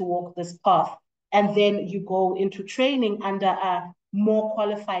you need to walk this path. And then you go into training under a more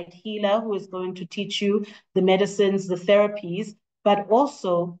qualified healer who is going to teach you the medicines, the therapies, but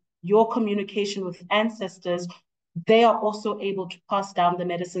also your communication with ancestors. They are also able to pass down the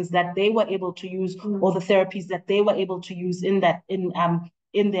medicines that they were able to use, or the therapies that they were able to use in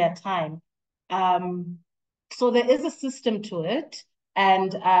their time. So there is a system to it,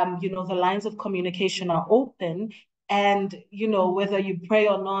 and the lines of communication are open. And whether you pray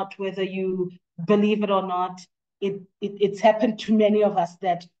or not, whether you believe it or not, it's happened to many of us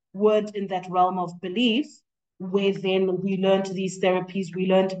that weren't in that realm of belief, where then we learned these therapies, we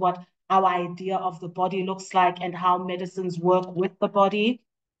learned what our idea of the body looks like and how medicines work with the body.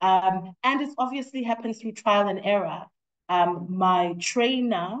 And it obviously happens through trial and error. My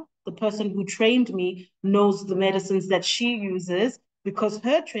trainer, the person who trained me, knows the medicines that she uses because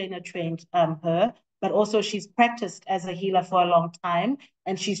her trainer trained her, but also she's practiced as a healer for a long time,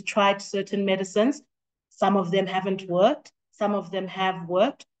 and she's tried certain medicines. Some of them haven't worked, some of them have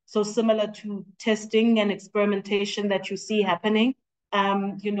worked. So similar to testing and experimentation that you see happening,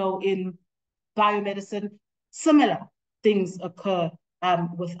 in biomedicine, similar things occur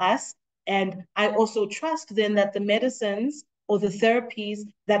with us. And I also trust then that the medicines or the therapies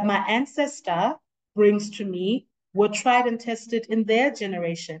that my ancestor brings to me were tried and tested in their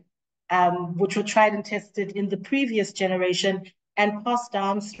generation, which were tried and tested in the previous generation, and passed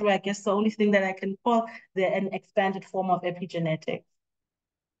down through, I guess, the only thing that I can call an expanded form of epigenetics.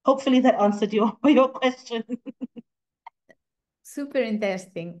 Hopefully that answered your question. Super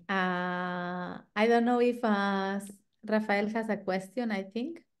interesting. I don't know if Rafael has a question, I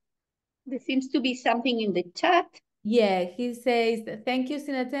think. There seems to be something in the chat. Yeah, he says, thank you,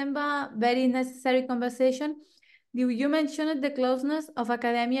 Sinethemba. Very necessary conversation. You mentioned the closeness of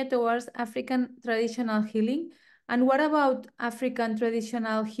academia towards African traditional healing. And what about African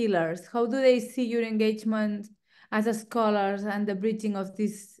traditional healers? How do they see your engagement as a scholars and the bridging of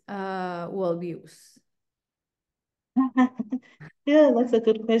these worldviews? Yeah, that's a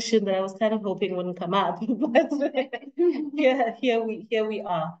good question that I was kind of hoping wouldn't come up, but here we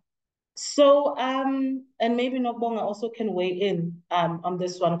are. So, and maybe Nobonga also can weigh in on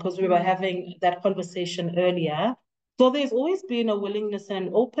this one because we were having that conversation earlier. So there's always been a willingness and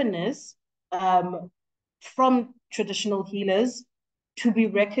openness from traditional healers to be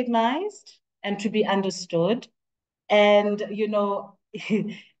recognized and to be understood. And, you know,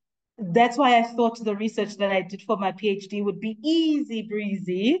 that's why I thought the research that I did for my PhD would be easy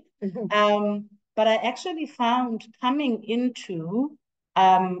breezy. But I actually found coming into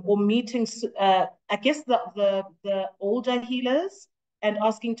or meeting, I guess the older healers and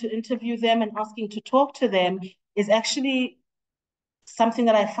asking to interview them and asking to talk to them is actually something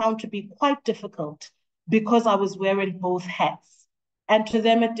that I found to be quite difficult because I was wearing both hats. And to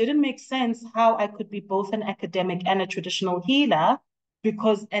them, it didn't make sense how I could be both an academic and a traditional healer,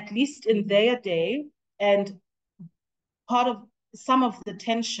 because at least in their day, and part of some of the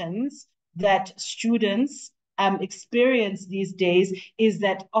tensions that students experience these days is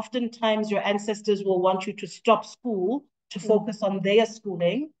that oftentimes your ancestors will want you to stop school to focus on their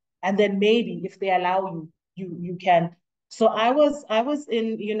schooling, and then maybe if they allow you can. So I was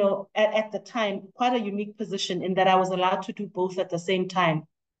in, you know, at the time, quite a unique position in that I was allowed to do both at the same time.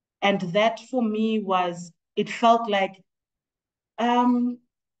 And that for me was, it felt like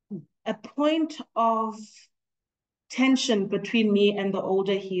a point of tension between me and the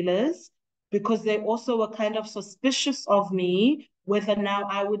older healers, because they also were kind of suspicious of me, whether now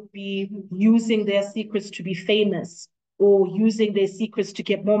I would be using their secrets to be famous or using their secrets to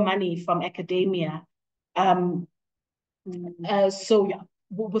get more money from academia. So yeah,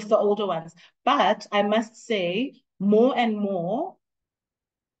 with the older ones. But I must say, more and more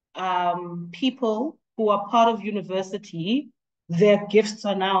people who are part of university, their gifts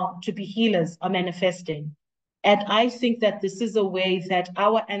are now to be healers, are manifesting. And I think that this is a way that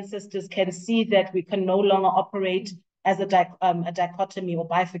our ancestors can see that we can no longer operate as a dichotomy or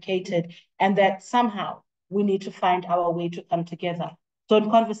bifurcated, and that somehow we need to find our way to come together. So in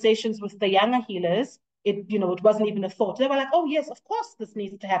conversations with the younger healers, it wasn't even a thought. They were like, oh yes, of course this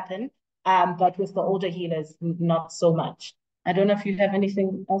needs to happen. But with the older healers, not so much. I don't know if you have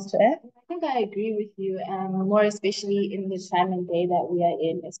anything else to add. I think I agree with you, more especially in the time and day that we are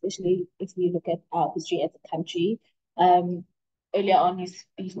in, especially if we look at our history as a country. Earlier on, you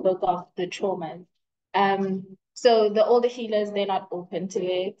spoke of the traumas. So the older healers, they're not open to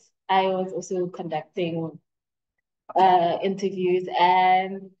it. I was also conducting interviews,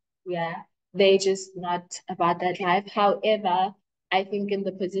 and yeah, they just not about that life. However, I think in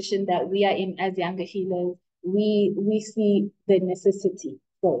the position that we are in as younger healers, we see the necessity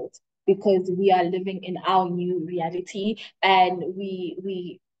for it because we are living in our new reality, and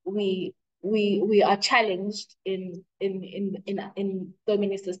we are challenged in so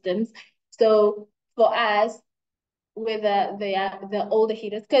many systems. So for us, whether they are the older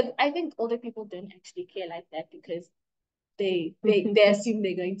healers, because I think older people don't actually care like that because they assume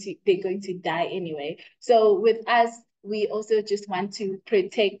they're going to die anyway. So with us, we also just want to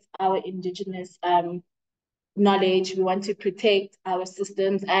protect our indigenous knowledge. We want to protect our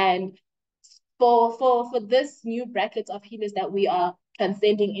systems, and for this new bracket of healers that we are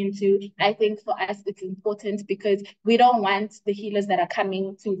transcending into, I think for us it's important because we don't want the healers that are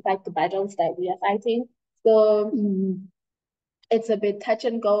coming to fight the battles that we are fighting. So it's a bit touch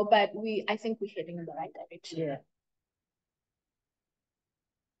and go, but I think we're heading in the right direction. Yeah.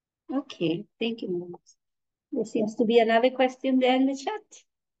 Okay, thank you, Mom. There seems to be another question there in the chat.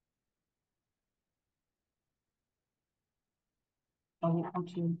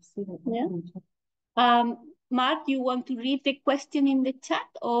 Yeah. Mark, you want to read the question in the chat,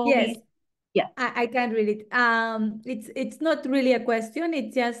 or Yes. Yeah, I can read it. It's not really a question.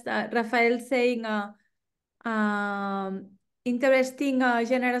 It's just Rafael saying interesting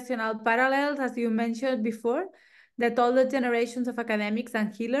generational parallels, as you mentioned before, that all the generations of academics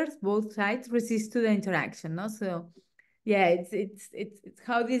and healers, both sides, resist to the interaction. No, so yeah, it's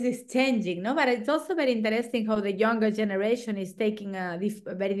how this is changing. No, but it's also very interesting how the younger generation is taking a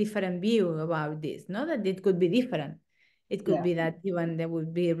very different view about this. No, that it could be different. It could be that even there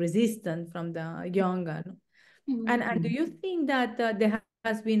would be resistance from the younger. No? And do you think that there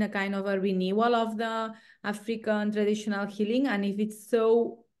has been a kind of a renewal of the African traditional healing? And if it's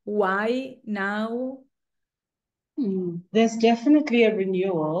so, why now? There's definitely a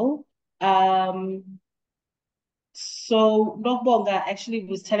renewal. So Nobonga actually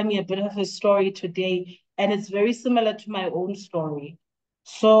was telling me a bit of his story today, and it's very similar to my own story.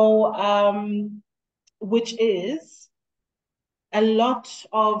 So, which is a lot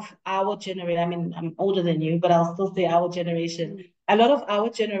of our generation, I mean, I'm older than you, but I'll still say our generation. A lot of our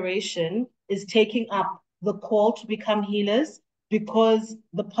generation is taking up the call to become healers because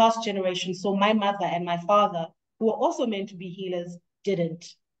the past generation, so my mother and my father, who were also meant to be healers,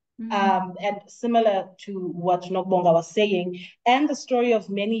 didn't. And similar to what Nokbonga was saying, and the story of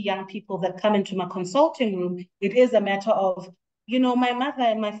many young people that come into my consulting room, it is a matter of, you know, my mother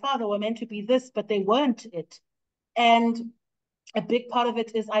and my father were meant to be this, but they weren't it. And a big part of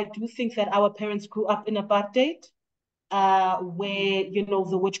it is I do think that our parents grew up in apartheid, where, you know,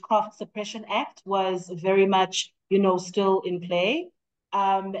 the Witchcraft Suppression Act was very much, you know, still in play.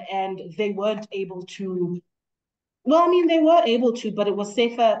 And they weren't able to, well, I mean, they were able to, but it was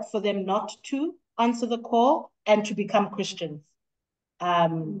safer for them not to answer the call and to become Christians.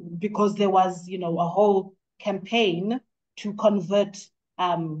 Because there was, you know, a whole campaign to convert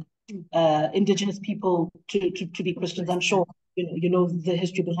indigenous people to be Christians. I'm sure you know the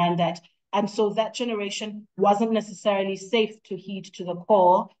history behind that. And so that generation wasn't necessarily safe to heed to the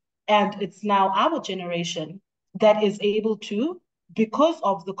call. And it's now our generation that is able to, because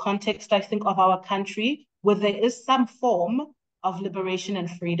of the context, I think, of our country, where there is some form of liberation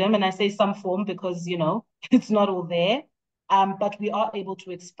and freedom. And I say some form because, you know, it's not all there. But we are able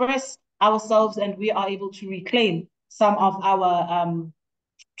to express ourselves and we are able to reclaim some of our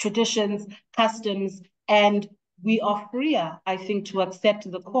traditions, customs, and we are freer, I think, to accept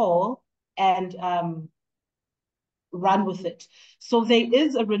the call and run with it. So there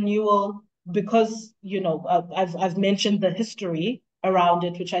is a renewal because, you know, I've mentioned the history around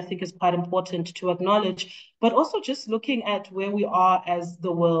it, which I think is quite important to acknowledge, but also just looking at where we are as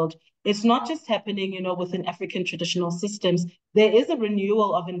the world. It's not just happening, you know, within African traditional systems. There is a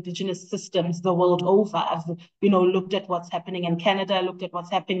renewal of indigenous systems the world over. I've, you know, looked at what's happening in Canada, looked at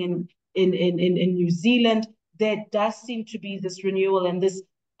what's happening in New Zealand. There does seem to be this renewal and this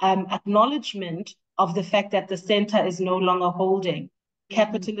acknowledgement of the fact that the center is no longer holding.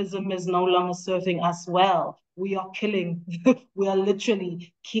 Capitalism is no longer serving us well. We are killing, we are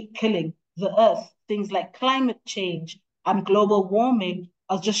literally killing the earth. Things like climate change, global warming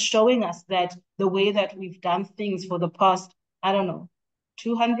are just showing us that the way that we've done things for the past, I don't know,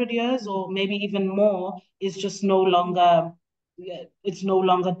 200 years or maybe even more is just no longer, it's no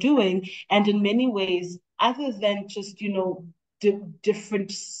longer doing. And in many ways, other than just, you know,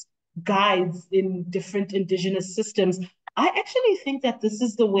 different guides in different indigenous systems, I actually think that this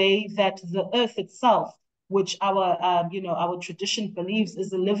is the way that the earth itself, which our you know, our tradition believes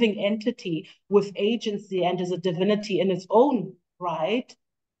is a living entity with agency and is a divinity in its own right,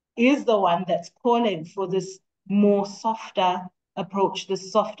 is the one that's calling for this more softer approach,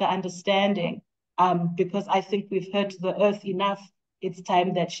 this softer understanding. Because I think we've hurt the earth enough. It's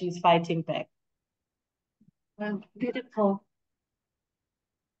time that she's fighting back. Well, beautiful.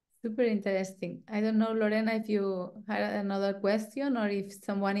 Super interesting. I don't know, Lorena, if you had another question or if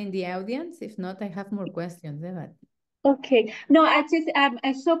someone in the audience. If not, I have more questions. But... Okay. No, I just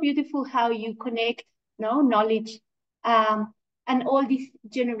it's so beautiful how you connect, no, knowledge, and all these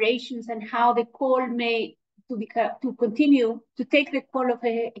generations and how the call may to continue to take the call of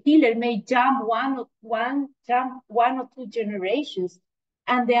a healer may jump one or two generations,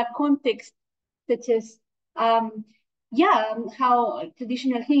 and their context, such as how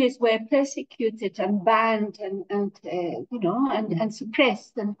traditional healers were persecuted and banned and you know and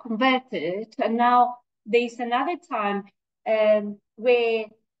suppressed and converted, and now there is another time where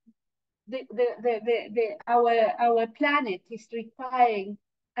our planet is requiring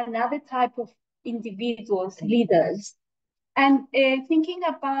another type of individuals, leaders, and thinking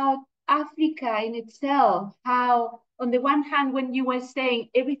about Africa in itself, how on the one hand, when you were saying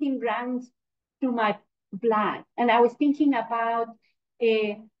everything runs through my blood, and I was thinking about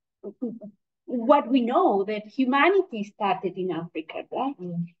what we know, that humanity started in Africa, right?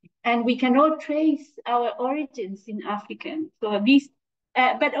 And we can all trace our origins in African. So these,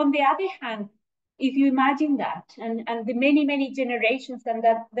 but on the other hand, if you imagine that, and the many generations and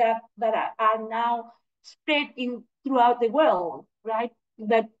that are now spread in throughout the world, right?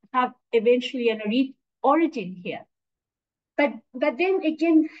 That have eventually an origin here. But then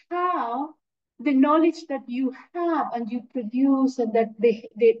again, how the knowledge that you have and you produce and that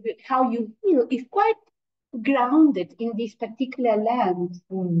how you heal is quite grounded in this particular land.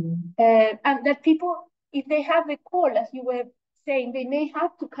 And that people, if they have a call, as you were saying, they may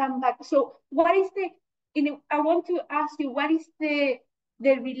have to come back. So what is I want to ask you, what is the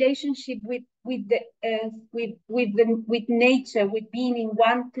relationship with nature, with being in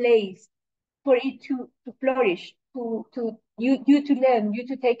one place for it to flourish, to you to learn, you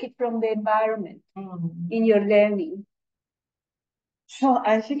to take it from the environment in your learning? Sure,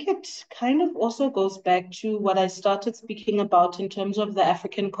 I think it kind of also goes back to what I started speaking about in terms of the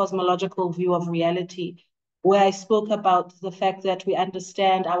African cosmological view of reality. where I spoke about the fact that we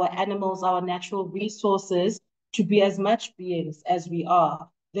understand our animals, our natural resources to be as much beings as we are.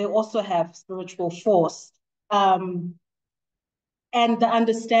 They also have spiritual force. And the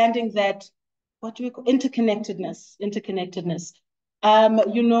understanding that, what do we call interconnectedness.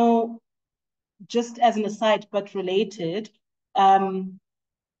 You know, just as an aside, but related,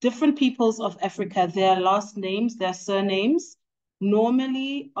 different peoples of Africa, their last names, their surnames,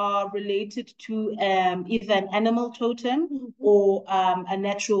 normally are related to either an animal totem or a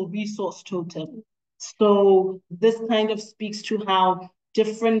natural resource totem. So this kind of speaks to how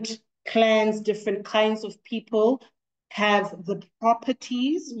different clans, different kinds of people have the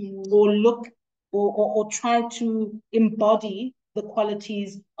properties or look or try to embody the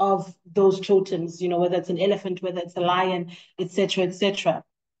qualities of those totems, you know, whether it's an elephant, whether it's a lion, etc., etc.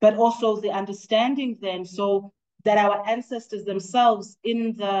 But also the understanding then, so that our ancestors themselves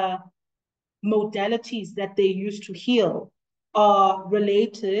in the modalities that they use to heal are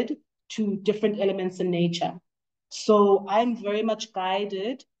related to different elements in nature. So I'm very much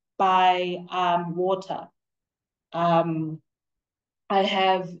guided by water. I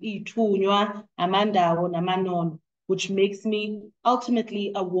have ithunywa, amandawo, namanon, which makes me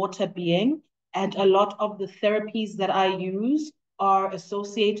ultimately a water being. And a lot of the therapies that I use are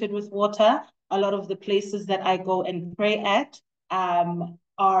associated with water. A lot of the places that I go and pray at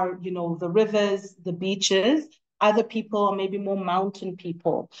are, you know, the rivers, the beaches. Other people are maybe more mountain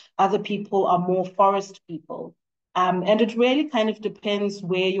people. Other people are more forest people. And it really kind of depends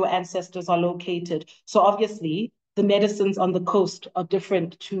where your ancestors are located. So obviously, the medicines on the coast are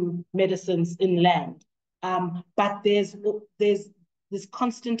different to medicines inland. But there's this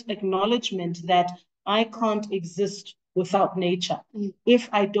constant acknowledgement that I can't exist without nature. If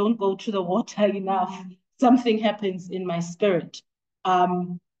I don't go to the water enough, something happens in my spirit.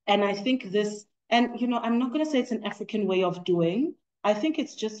 And I think this, and you know, I'm not going to say it's an African way of doing. I think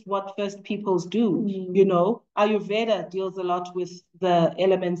it's just what First Peoples do. You know, Ayurveda deals a lot with the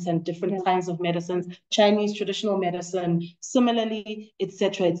elements and different kinds of medicines, Chinese traditional medicine, similarly,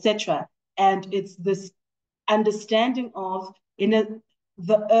 etc., etc. And it's this understanding of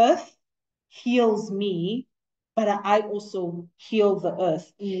the earth heals me, but I also heal the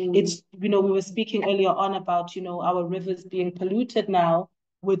earth. It's, you know, we were speaking earlier on about, you know, our rivers being polluted now,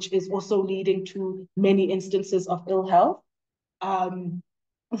 which is also leading to many instances of ill health.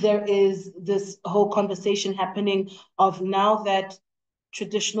 There is this whole conversation happening of now that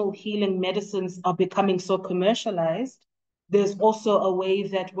traditional healing medicines are becoming so commercialized, there's also a way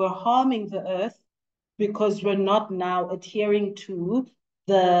that we're harming the earth because we're not now adhering to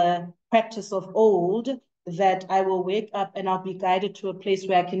the practice of old that I will wake up and I'll be guided to a place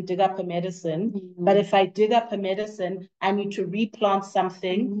where I can dig up a medicine. But if I dig up a medicine, I need to replant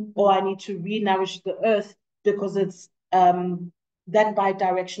something or I need to re-nourish the earth because it's that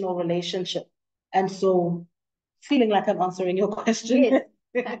bi-directional relationship. And so feeling like I'm answering your question.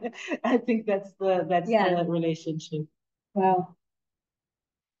 Yes. I think that's the relationship. Wow.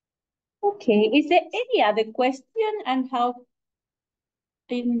 Okay. Is there any other question and how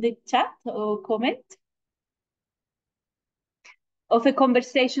in the chat or comment of a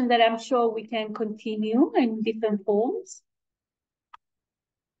conversation that I'm sure we can continue in different forms?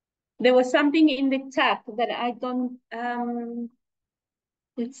 There was something in the chat that I don't,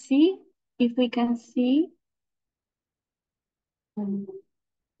 let's see if we can see.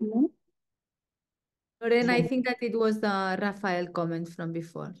 No? Lorena, I think that it was the Rafael comment from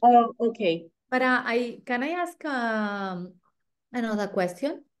before. Oh, okay. But can I ask another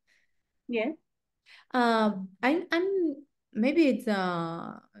question? Yeah. I'm maybe it's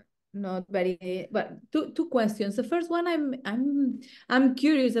not very, but two questions. The first one, I'm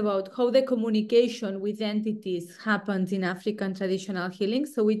curious about how the communication with entities happens in African traditional healing.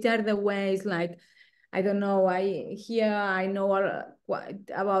 So which are the ways, like, I don't know, I know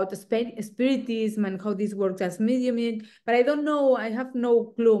about spiritism and how this works as medium, but I don't know, I have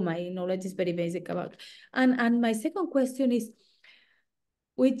no clue. My knowledge is very basic about. And my second question is,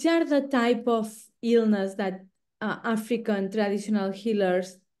 which are the type of illness that African traditional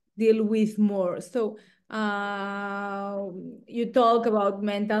healers deal with more? So you talk about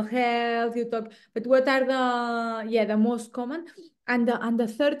mental health, but what are the most common? And the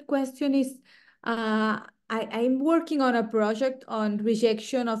third question is, I'm working on a project on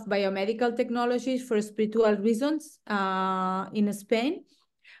rejection of biomedical technologies for spiritual reasons in Spain.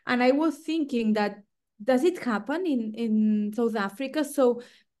 And I was thinking that, does it happen in South Africa? So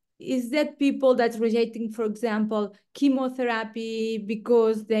is that people that's rejecting, for example, chemotherapy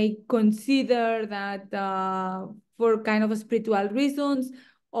because they consider that for kind of spiritual reasons,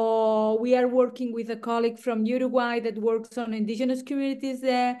 or we are working with a colleague from Uruguay that works on indigenous communities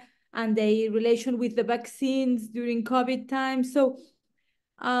there and their relation with the vaccines during COVID time. So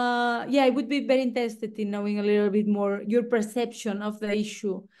yeah, I would be very interested in knowing a little bit more your perception of the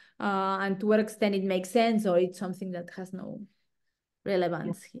issue and to what extent it makes sense or it's something that has no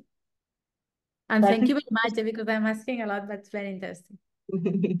relevance here. And thank you very much because I'm asking a lot, but it's very interesting.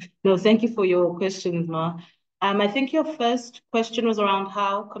 No, thank you for your questions, Ma. I think your first question was around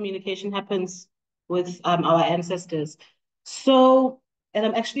how communication happens with our ancestors. So, and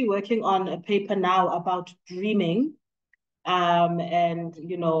I'm actually working on a paper now about dreaming, and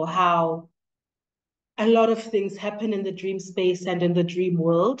you know how a lot of things happen in the dream space and in the dream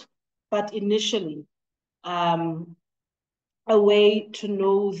world. But initially, a way to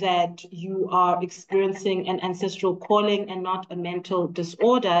know that you are experiencing an ancestral calling and not a mental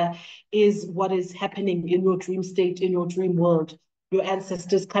disorder is what is happening in your dream state, in your dream world. Your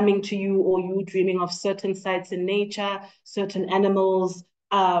ancestors coming to you, or you dreaming of certain sites in nature, certain animals,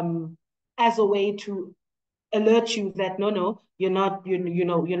 as a way to alert you that no, you're not, you're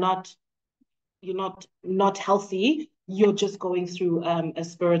not healthy. You're just going through a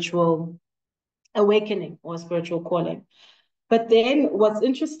spiritual awakening or a spiritual calling. But then what's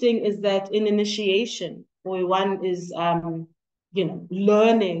interesting is that in initiation, where one is,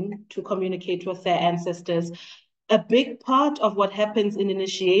 learning to communicate with their ancestors, a big part of what happens in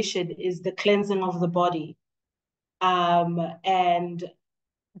initiation is the cleansing of the body, and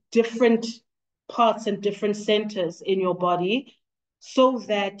different parts and different centers in your body, so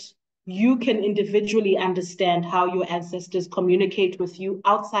that you can individually understand how your ancestors communicate with you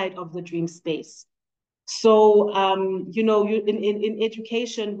outside of the dream space. So, in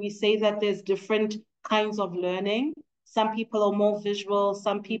education, we say that there's different kinds of learning. Some people are more visual.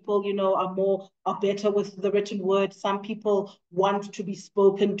 Some people, are better with the written word. Some people want to be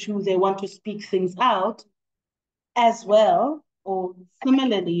spoken to. They want to speak things out as well. Or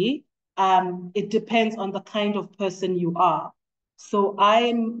similarly, it depends on the kind of person you are. So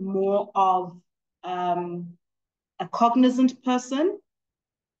I'm more of a cognizant person.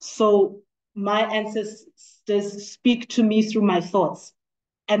 So my ancestors speak to me through my thoughts.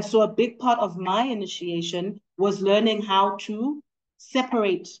 And so a big part of my initiation was learning how to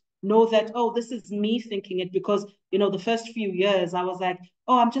separate, know that, oh, this is me thinking it, because, the first few years I was like,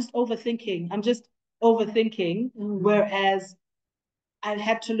 oh, I'm just overthinking. Whereas I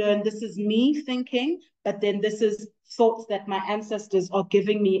had to learn this is me thinking, but then this is thoughts that my ancestors are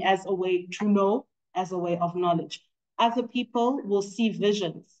giving me as a way to know, as a way of knowledge. Other people will see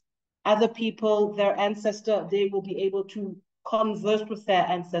visions. Other people, their ancestor, they will be able to converse with their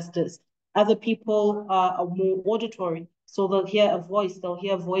ancestors. Other people are more auditory, so they'll hear a voice, they'll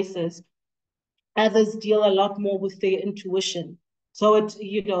hear voices. Others deal a lot more with their intuition. So it's,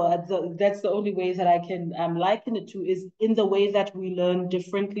 that's the only way that I can liken it to, is in the way that we learn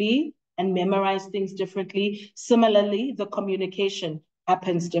differently and memorize things differently. Similarly, the communication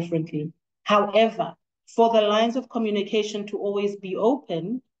happens differently. However, for the lines of communication to always be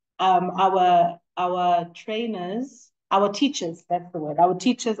open, our trainers, our teachers, that's the word, our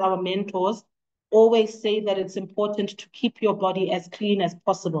teachers, our mentors, always say that it's important to keep your body as clean as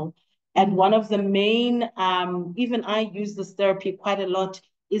possible. And one of the main, even I use this therapy quite a lot,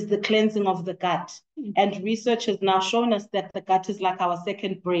 is the cleansing of the gut. And research has now shown us that the gut is like our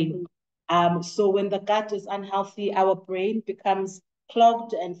second brain. So when the gut is unhealthy, our brain becomes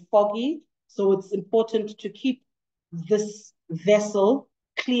clogged and foggy. So it's important to keep this vessel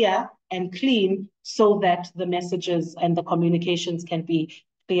clear and clean so that the messages and the communications can be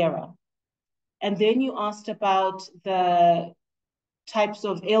clearer. And then you asked about the types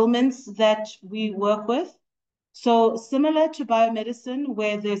of ailments that we work with. So similar to biomedicine,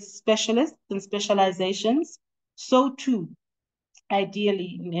 where there's specialists and specializations, so too,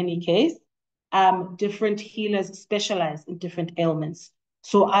 ideally in any case, different healers specialize in different ailments.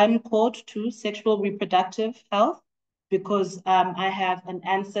 So I'm called to sexual reproductive health because I have an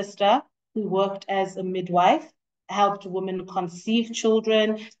ancestor who worked as a midwife, helped women conceive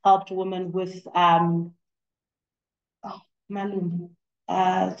children, helped women with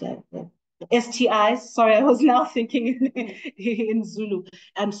STIs. Sorry, I was now thinking in Zulu.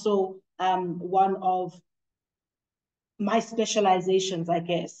 And so one of my specializations, I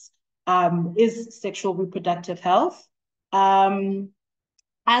guess, is sexual reproductive health. Others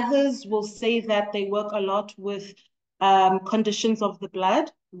will say that they work a lot with conditions of the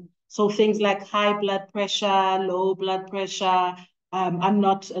blood. So things like high blood pressure, low blood pressure. I'm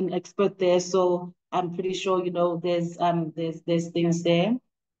not an expert there, so I'm pretty sure, there's things there.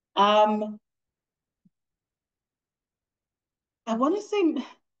 I want to say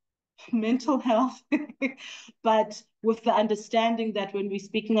mental health, but with the understanding that when we're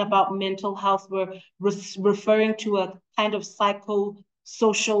speaking about mental health, we're referring to a kind of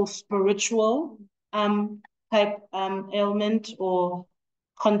psychosocial, spiritual type ailment or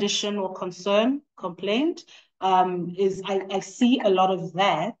condition or concern, complaint. I see a lot of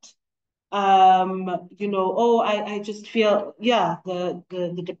that. I just feel, yeah,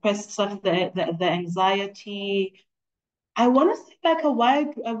 the depressed stuff, the anxiety. I want to say like a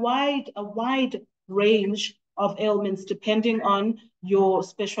wide range of ailments depending on your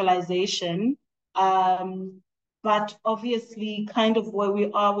specialization. But obviously kind of where we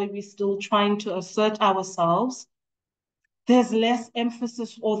are, where we're still trying to assert ourselves, there's less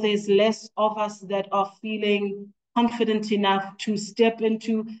emphasis or there's less of us that are feeling confident enough to step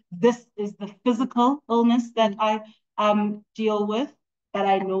into this is the physical illness that I deal with. But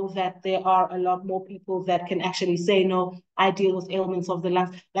I know that there are a lot more people that can actually say, no, I deal with ailments of the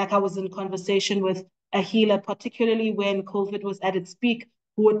lungs. Like I was in conversation with a healer, particularly when COVID was at its peak,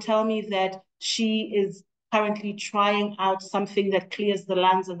 who would tell me that she is currently trying out something that clears the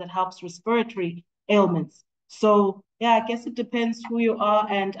lungs and that helps respiratory ailments. So yeah, I guess it depends who you are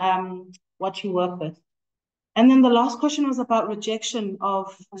and what you work with. And then the last question was about rejection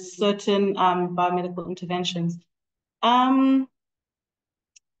of certain biomedical interventions. I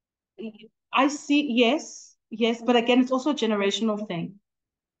see, yes, but again, it's also a generational thing.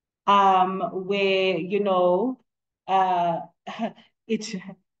 Where, it's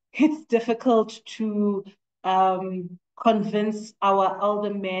difficult to convince our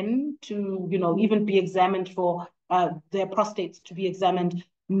elder men to, even be examined for their prostates to be examined,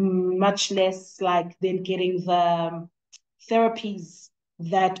 much less like then getting the therapies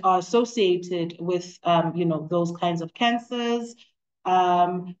that are associated with, those kinds of cancers.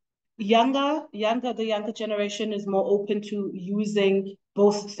 The younger generation is more open to using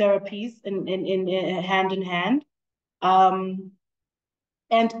both therapies in hand in hand. And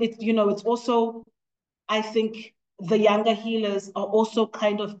it's also, I think the younger healers are also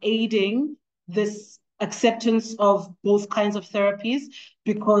kind of aiding this acceptance of both kinds of therapies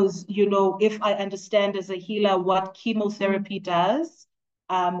because, if I understand as a healer what chemotherapy does,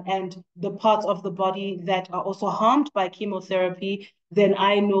 and the parts of the body that are also harmed by chemotherapy, then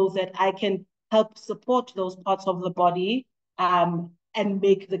I know that I can help support those parts of the body and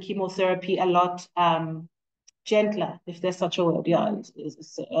make the chemotherapy a lot gentler, if there's such a word. Yeah,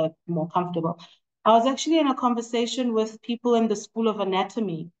 it's more comfortable. I was actually in a conversation with people in the School of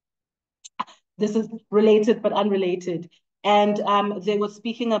Anatomy. This is related but unrelated. And they were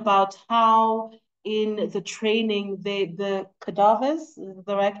speaking about how in the training, the cadavers, is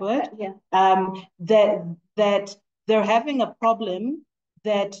the right word? Yeah. That they're having a problem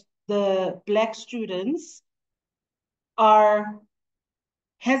that the Black students are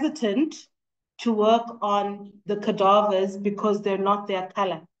hesitant to work on the cadavers because they're not their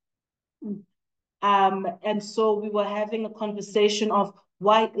color. And so we were having a conversation of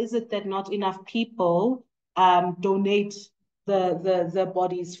why is it that not enough people donate the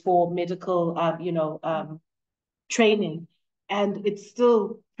bodies for medical training. And it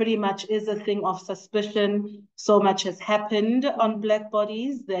still pretty much is a thing of suspicion. So much has happened on Black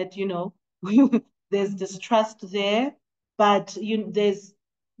bodies that, there's distrust there. But there's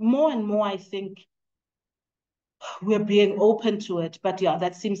more and more, I think, we're being open to it. But yeah,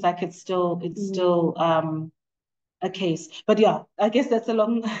 that seems like it's still a case. But yeah, I guess that's a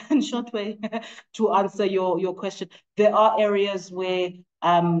long and short way to answer your question. There are areas where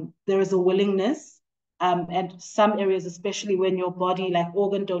there is a willingness, and some areas, especially when your body, like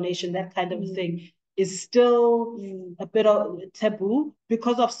organ donation, that kind of thing, is still a bit of taboo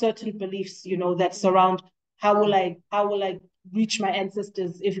because of certain beliefs, that surround how will I reach my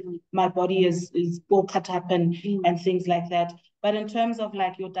ancestors if my body is all cut up and things like that. But in terms of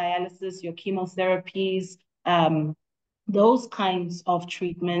like your dialysis, your chemotherapies, those kinds of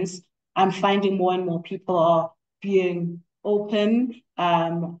treatments, I'm finding more and more people are being open,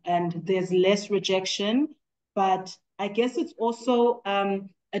 and there's less rejection. But I guess it's also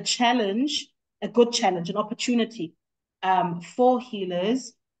a challenge, a good challenge, an opportunity for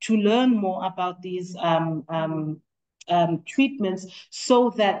healers to learn more about these treatments, so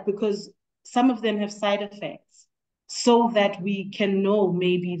that, because some of them have side effects, so that we can know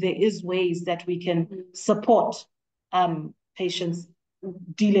maybe there is ways that we can support patients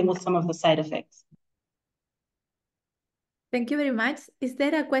dealing with some of the side effects. Thank you very much. Is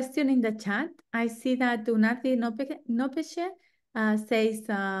there a question in the chat? I see that Unati Nopeshe says,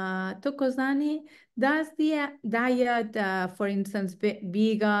 Tokozani, does the diet, for instance,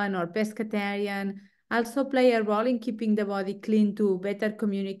 vegan or pescatarian, also play a role in keeping the body clean to better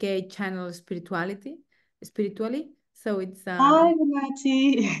communicate, channel spiritually. So it's Hi,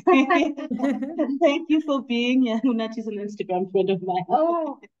 Unati. Thank you for being here. Unati is an Instagram friend of mine.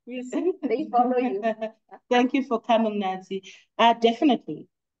 Oh, you see, they follow you. Thank you for coming, Nancy. Definitely.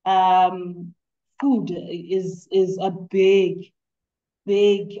 Food is a big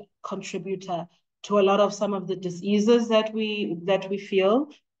contributor to a lot of some of the diseases that we feel,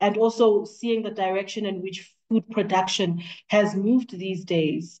 and also seeing the direction in which food production has moved these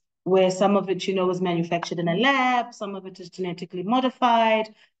days, where some of it, is manufactured in a lab, some of it is genetically modified,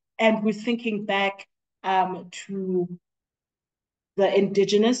 and we're thinking back to the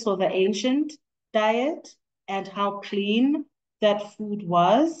indigenous or the ancient diet and how clean that food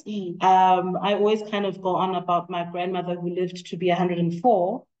was. I always kind of go on about my grandmother who lived to be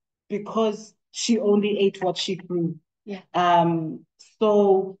 104 because she only ate what she grew. Yeah.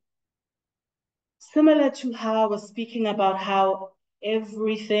 So similar to how I was speaking about how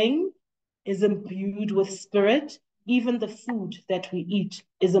everything is imbued with spirit, even the food that we eat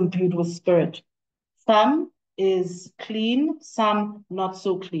is imbued with spirit. Some is clean, some not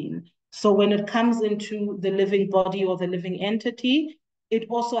so clean. So when it comes into the living body or the living entity, it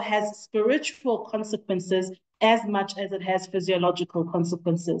also has spiritual consequences as much as it has physiological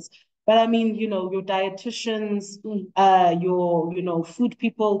consequences. But I mean, your dietitians, your, food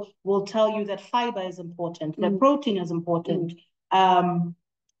people will tell you that fiber is important, that protein is important.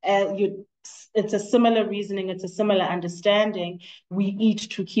 It's a similar reasoning, it's a similar understanding. We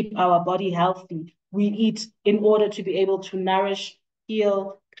eat to keep our body healthy. We eat in order to be able to nourish,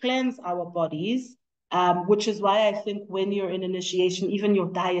 heal, cleanse our bodies, which is why I think when you're in initiation, even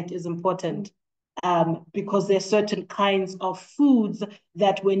your diet is important, because there's certain kinds of foods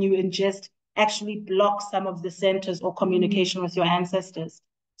that when you ingest actually block some of the centers or communication with your ancestors.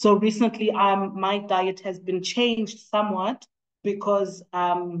 So recently, my diet has been changed somewhat because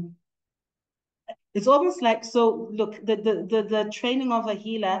it's almost like, so look, the training of a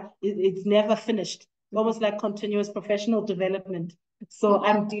healer, it's never finished. It's almost like continuous professional development. So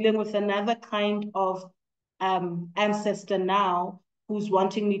I'm dealing with another kind of ancestor now who's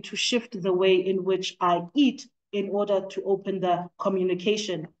wanting me to shift the way in which I eat in order to open the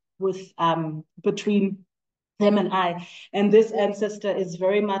communication with between them and I. And this ancestor is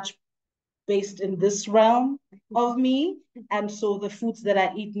very much based in this realm of me. And so the foods that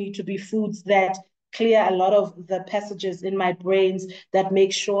I eat need to be foods that clear a lot of the passages in my brains, that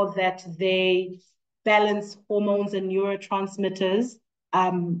make sure that they balance hormones and neurotransmitters,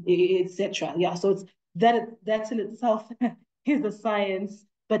 etc. Yeah, so it's that's in itself is a science.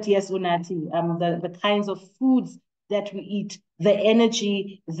 But yes, Unati, the kinds of foods that we eat, the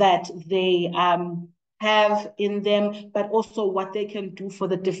energy that they have in them, but also what they can do for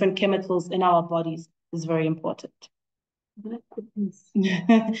the different chemicals in our bodies is very important.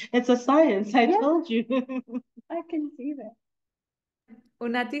 It's a science, I told you. I can see that.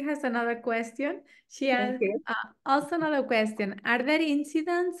 Unati has another question. She has also another question. Are there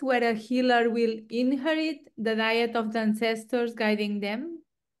incidents where a healer will inherit the diet of the ancestors guiding them?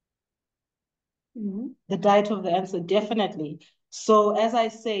 The diet of the ancestor, definitely. So as I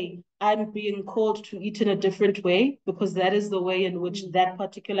say, I'm being called to eat in a different way because that is the way in which that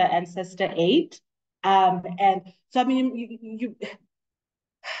particular ancestor ate. And so, I mean,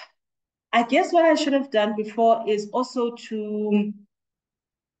 I guess what I should have done before is also to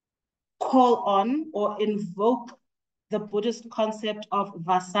call on or invoke the Buddhist concept of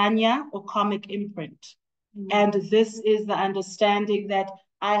vasanya or karmic imprint. And this is the understanding that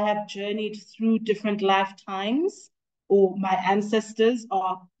I have journeyed through different lifetimes, or my ancestors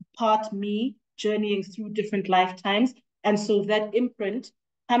are part me journeying through different lifetimes. And so that imprint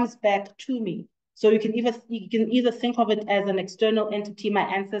comes back to me. So you can either think of it as an external entity, my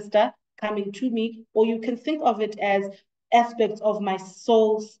ancestor coming to me, or you can think of it as aspects of my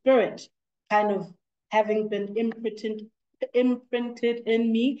soul spirit kind of having been imprinted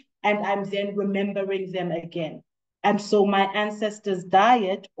in me, and I'm then remembering them again. And so my ancestors'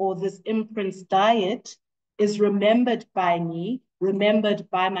 diet, or this imprint's diet, is remembered by me, remembered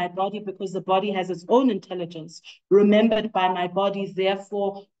by my body, because the body has its own intelligence, remembered by my body,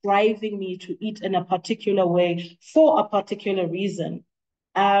 therefore driving me to eat in a particular way for a particular reason.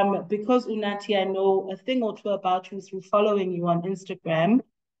 Because Unati, I know a thing or two about you through following you on Instagram,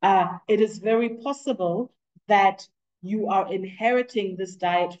 it is very possible that you are inheriting this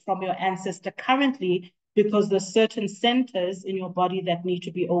diet from your ancestor currently because there's certain centers in your body that need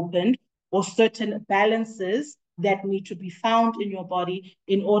to be opened, or certain balances that need to be found in your body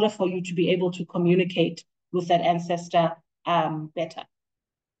in order for you to be able to communicate with that ancestor better.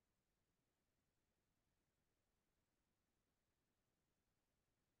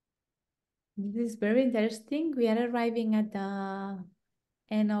 This is very interesting. We are arriving at the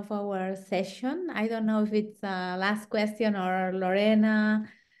end of our session. I don't know if it's a last question or Lorena,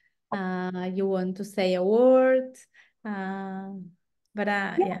 you want to say a word, but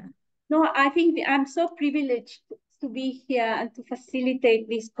yeah. No, I think I'm so privileged to be here and to facilitate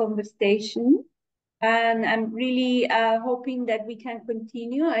this conversation. And I'm really hoping that we can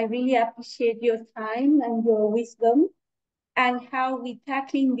continue. I really appreciate your time and your wisdom and how we're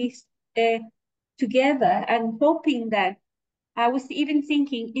tackling this together, and hoping that I was even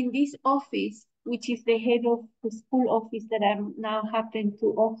thinking in this office, which is the head of the school office that I'm now happen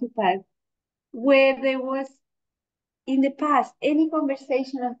to occupy, where there was in the past any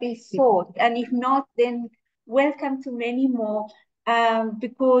conversation of this sort, and if not, then welcome to many more,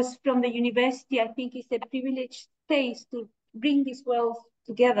 because from the university, I think it's a privileged space to bring this world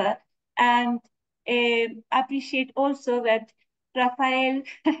together. And appreciate also that Rafael,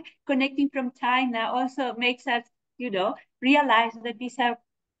 connecting from China, also makes us, realize that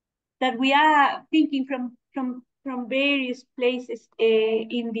that we are thinking from various places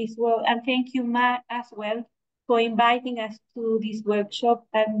in this world. And thank you, Matt, as well, for inviting us to this workshop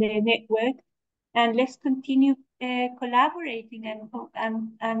and the network. And let's continue collaborating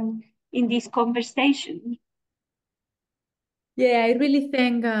and in this conversation. Yeah, I really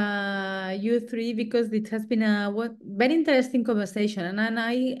thank you three, because it has been a very interesting conversation, and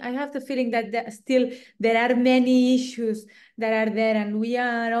I have the feeling that there are many issues that are there, and we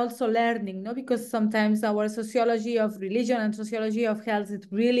are also learning, no? Because sometimes our sociology of religion and sociology of health is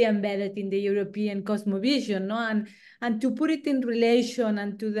really embedded in the European cosmovision, no? And to put it in relation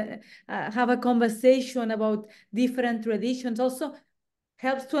and to have a conversation about different traditions also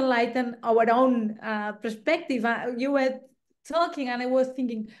helps to enlighten our own perspective. You were talking and I was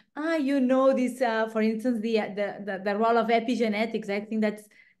thinking, this, for instance, the role of epigenetics. I think that's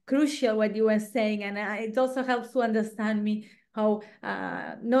crucial what you were saying, and it also helps to understand me how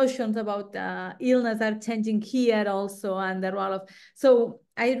notions about illness are changing here also, and the role of. So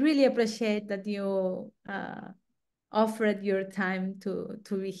I really appreciate that you offered your time to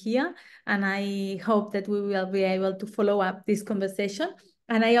be here, and I hope that we will be able to follow up this conversation.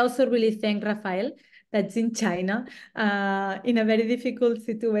 And I also really thank Rafael, that's in China, in a very difficult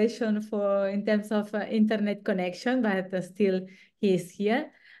situation in terms of internet connection, but still he is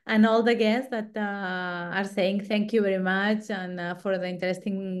here. And all the guests that are saying thank you very much, and for the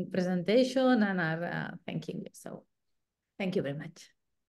interesting presentation, and are thanking you. So thank you very much.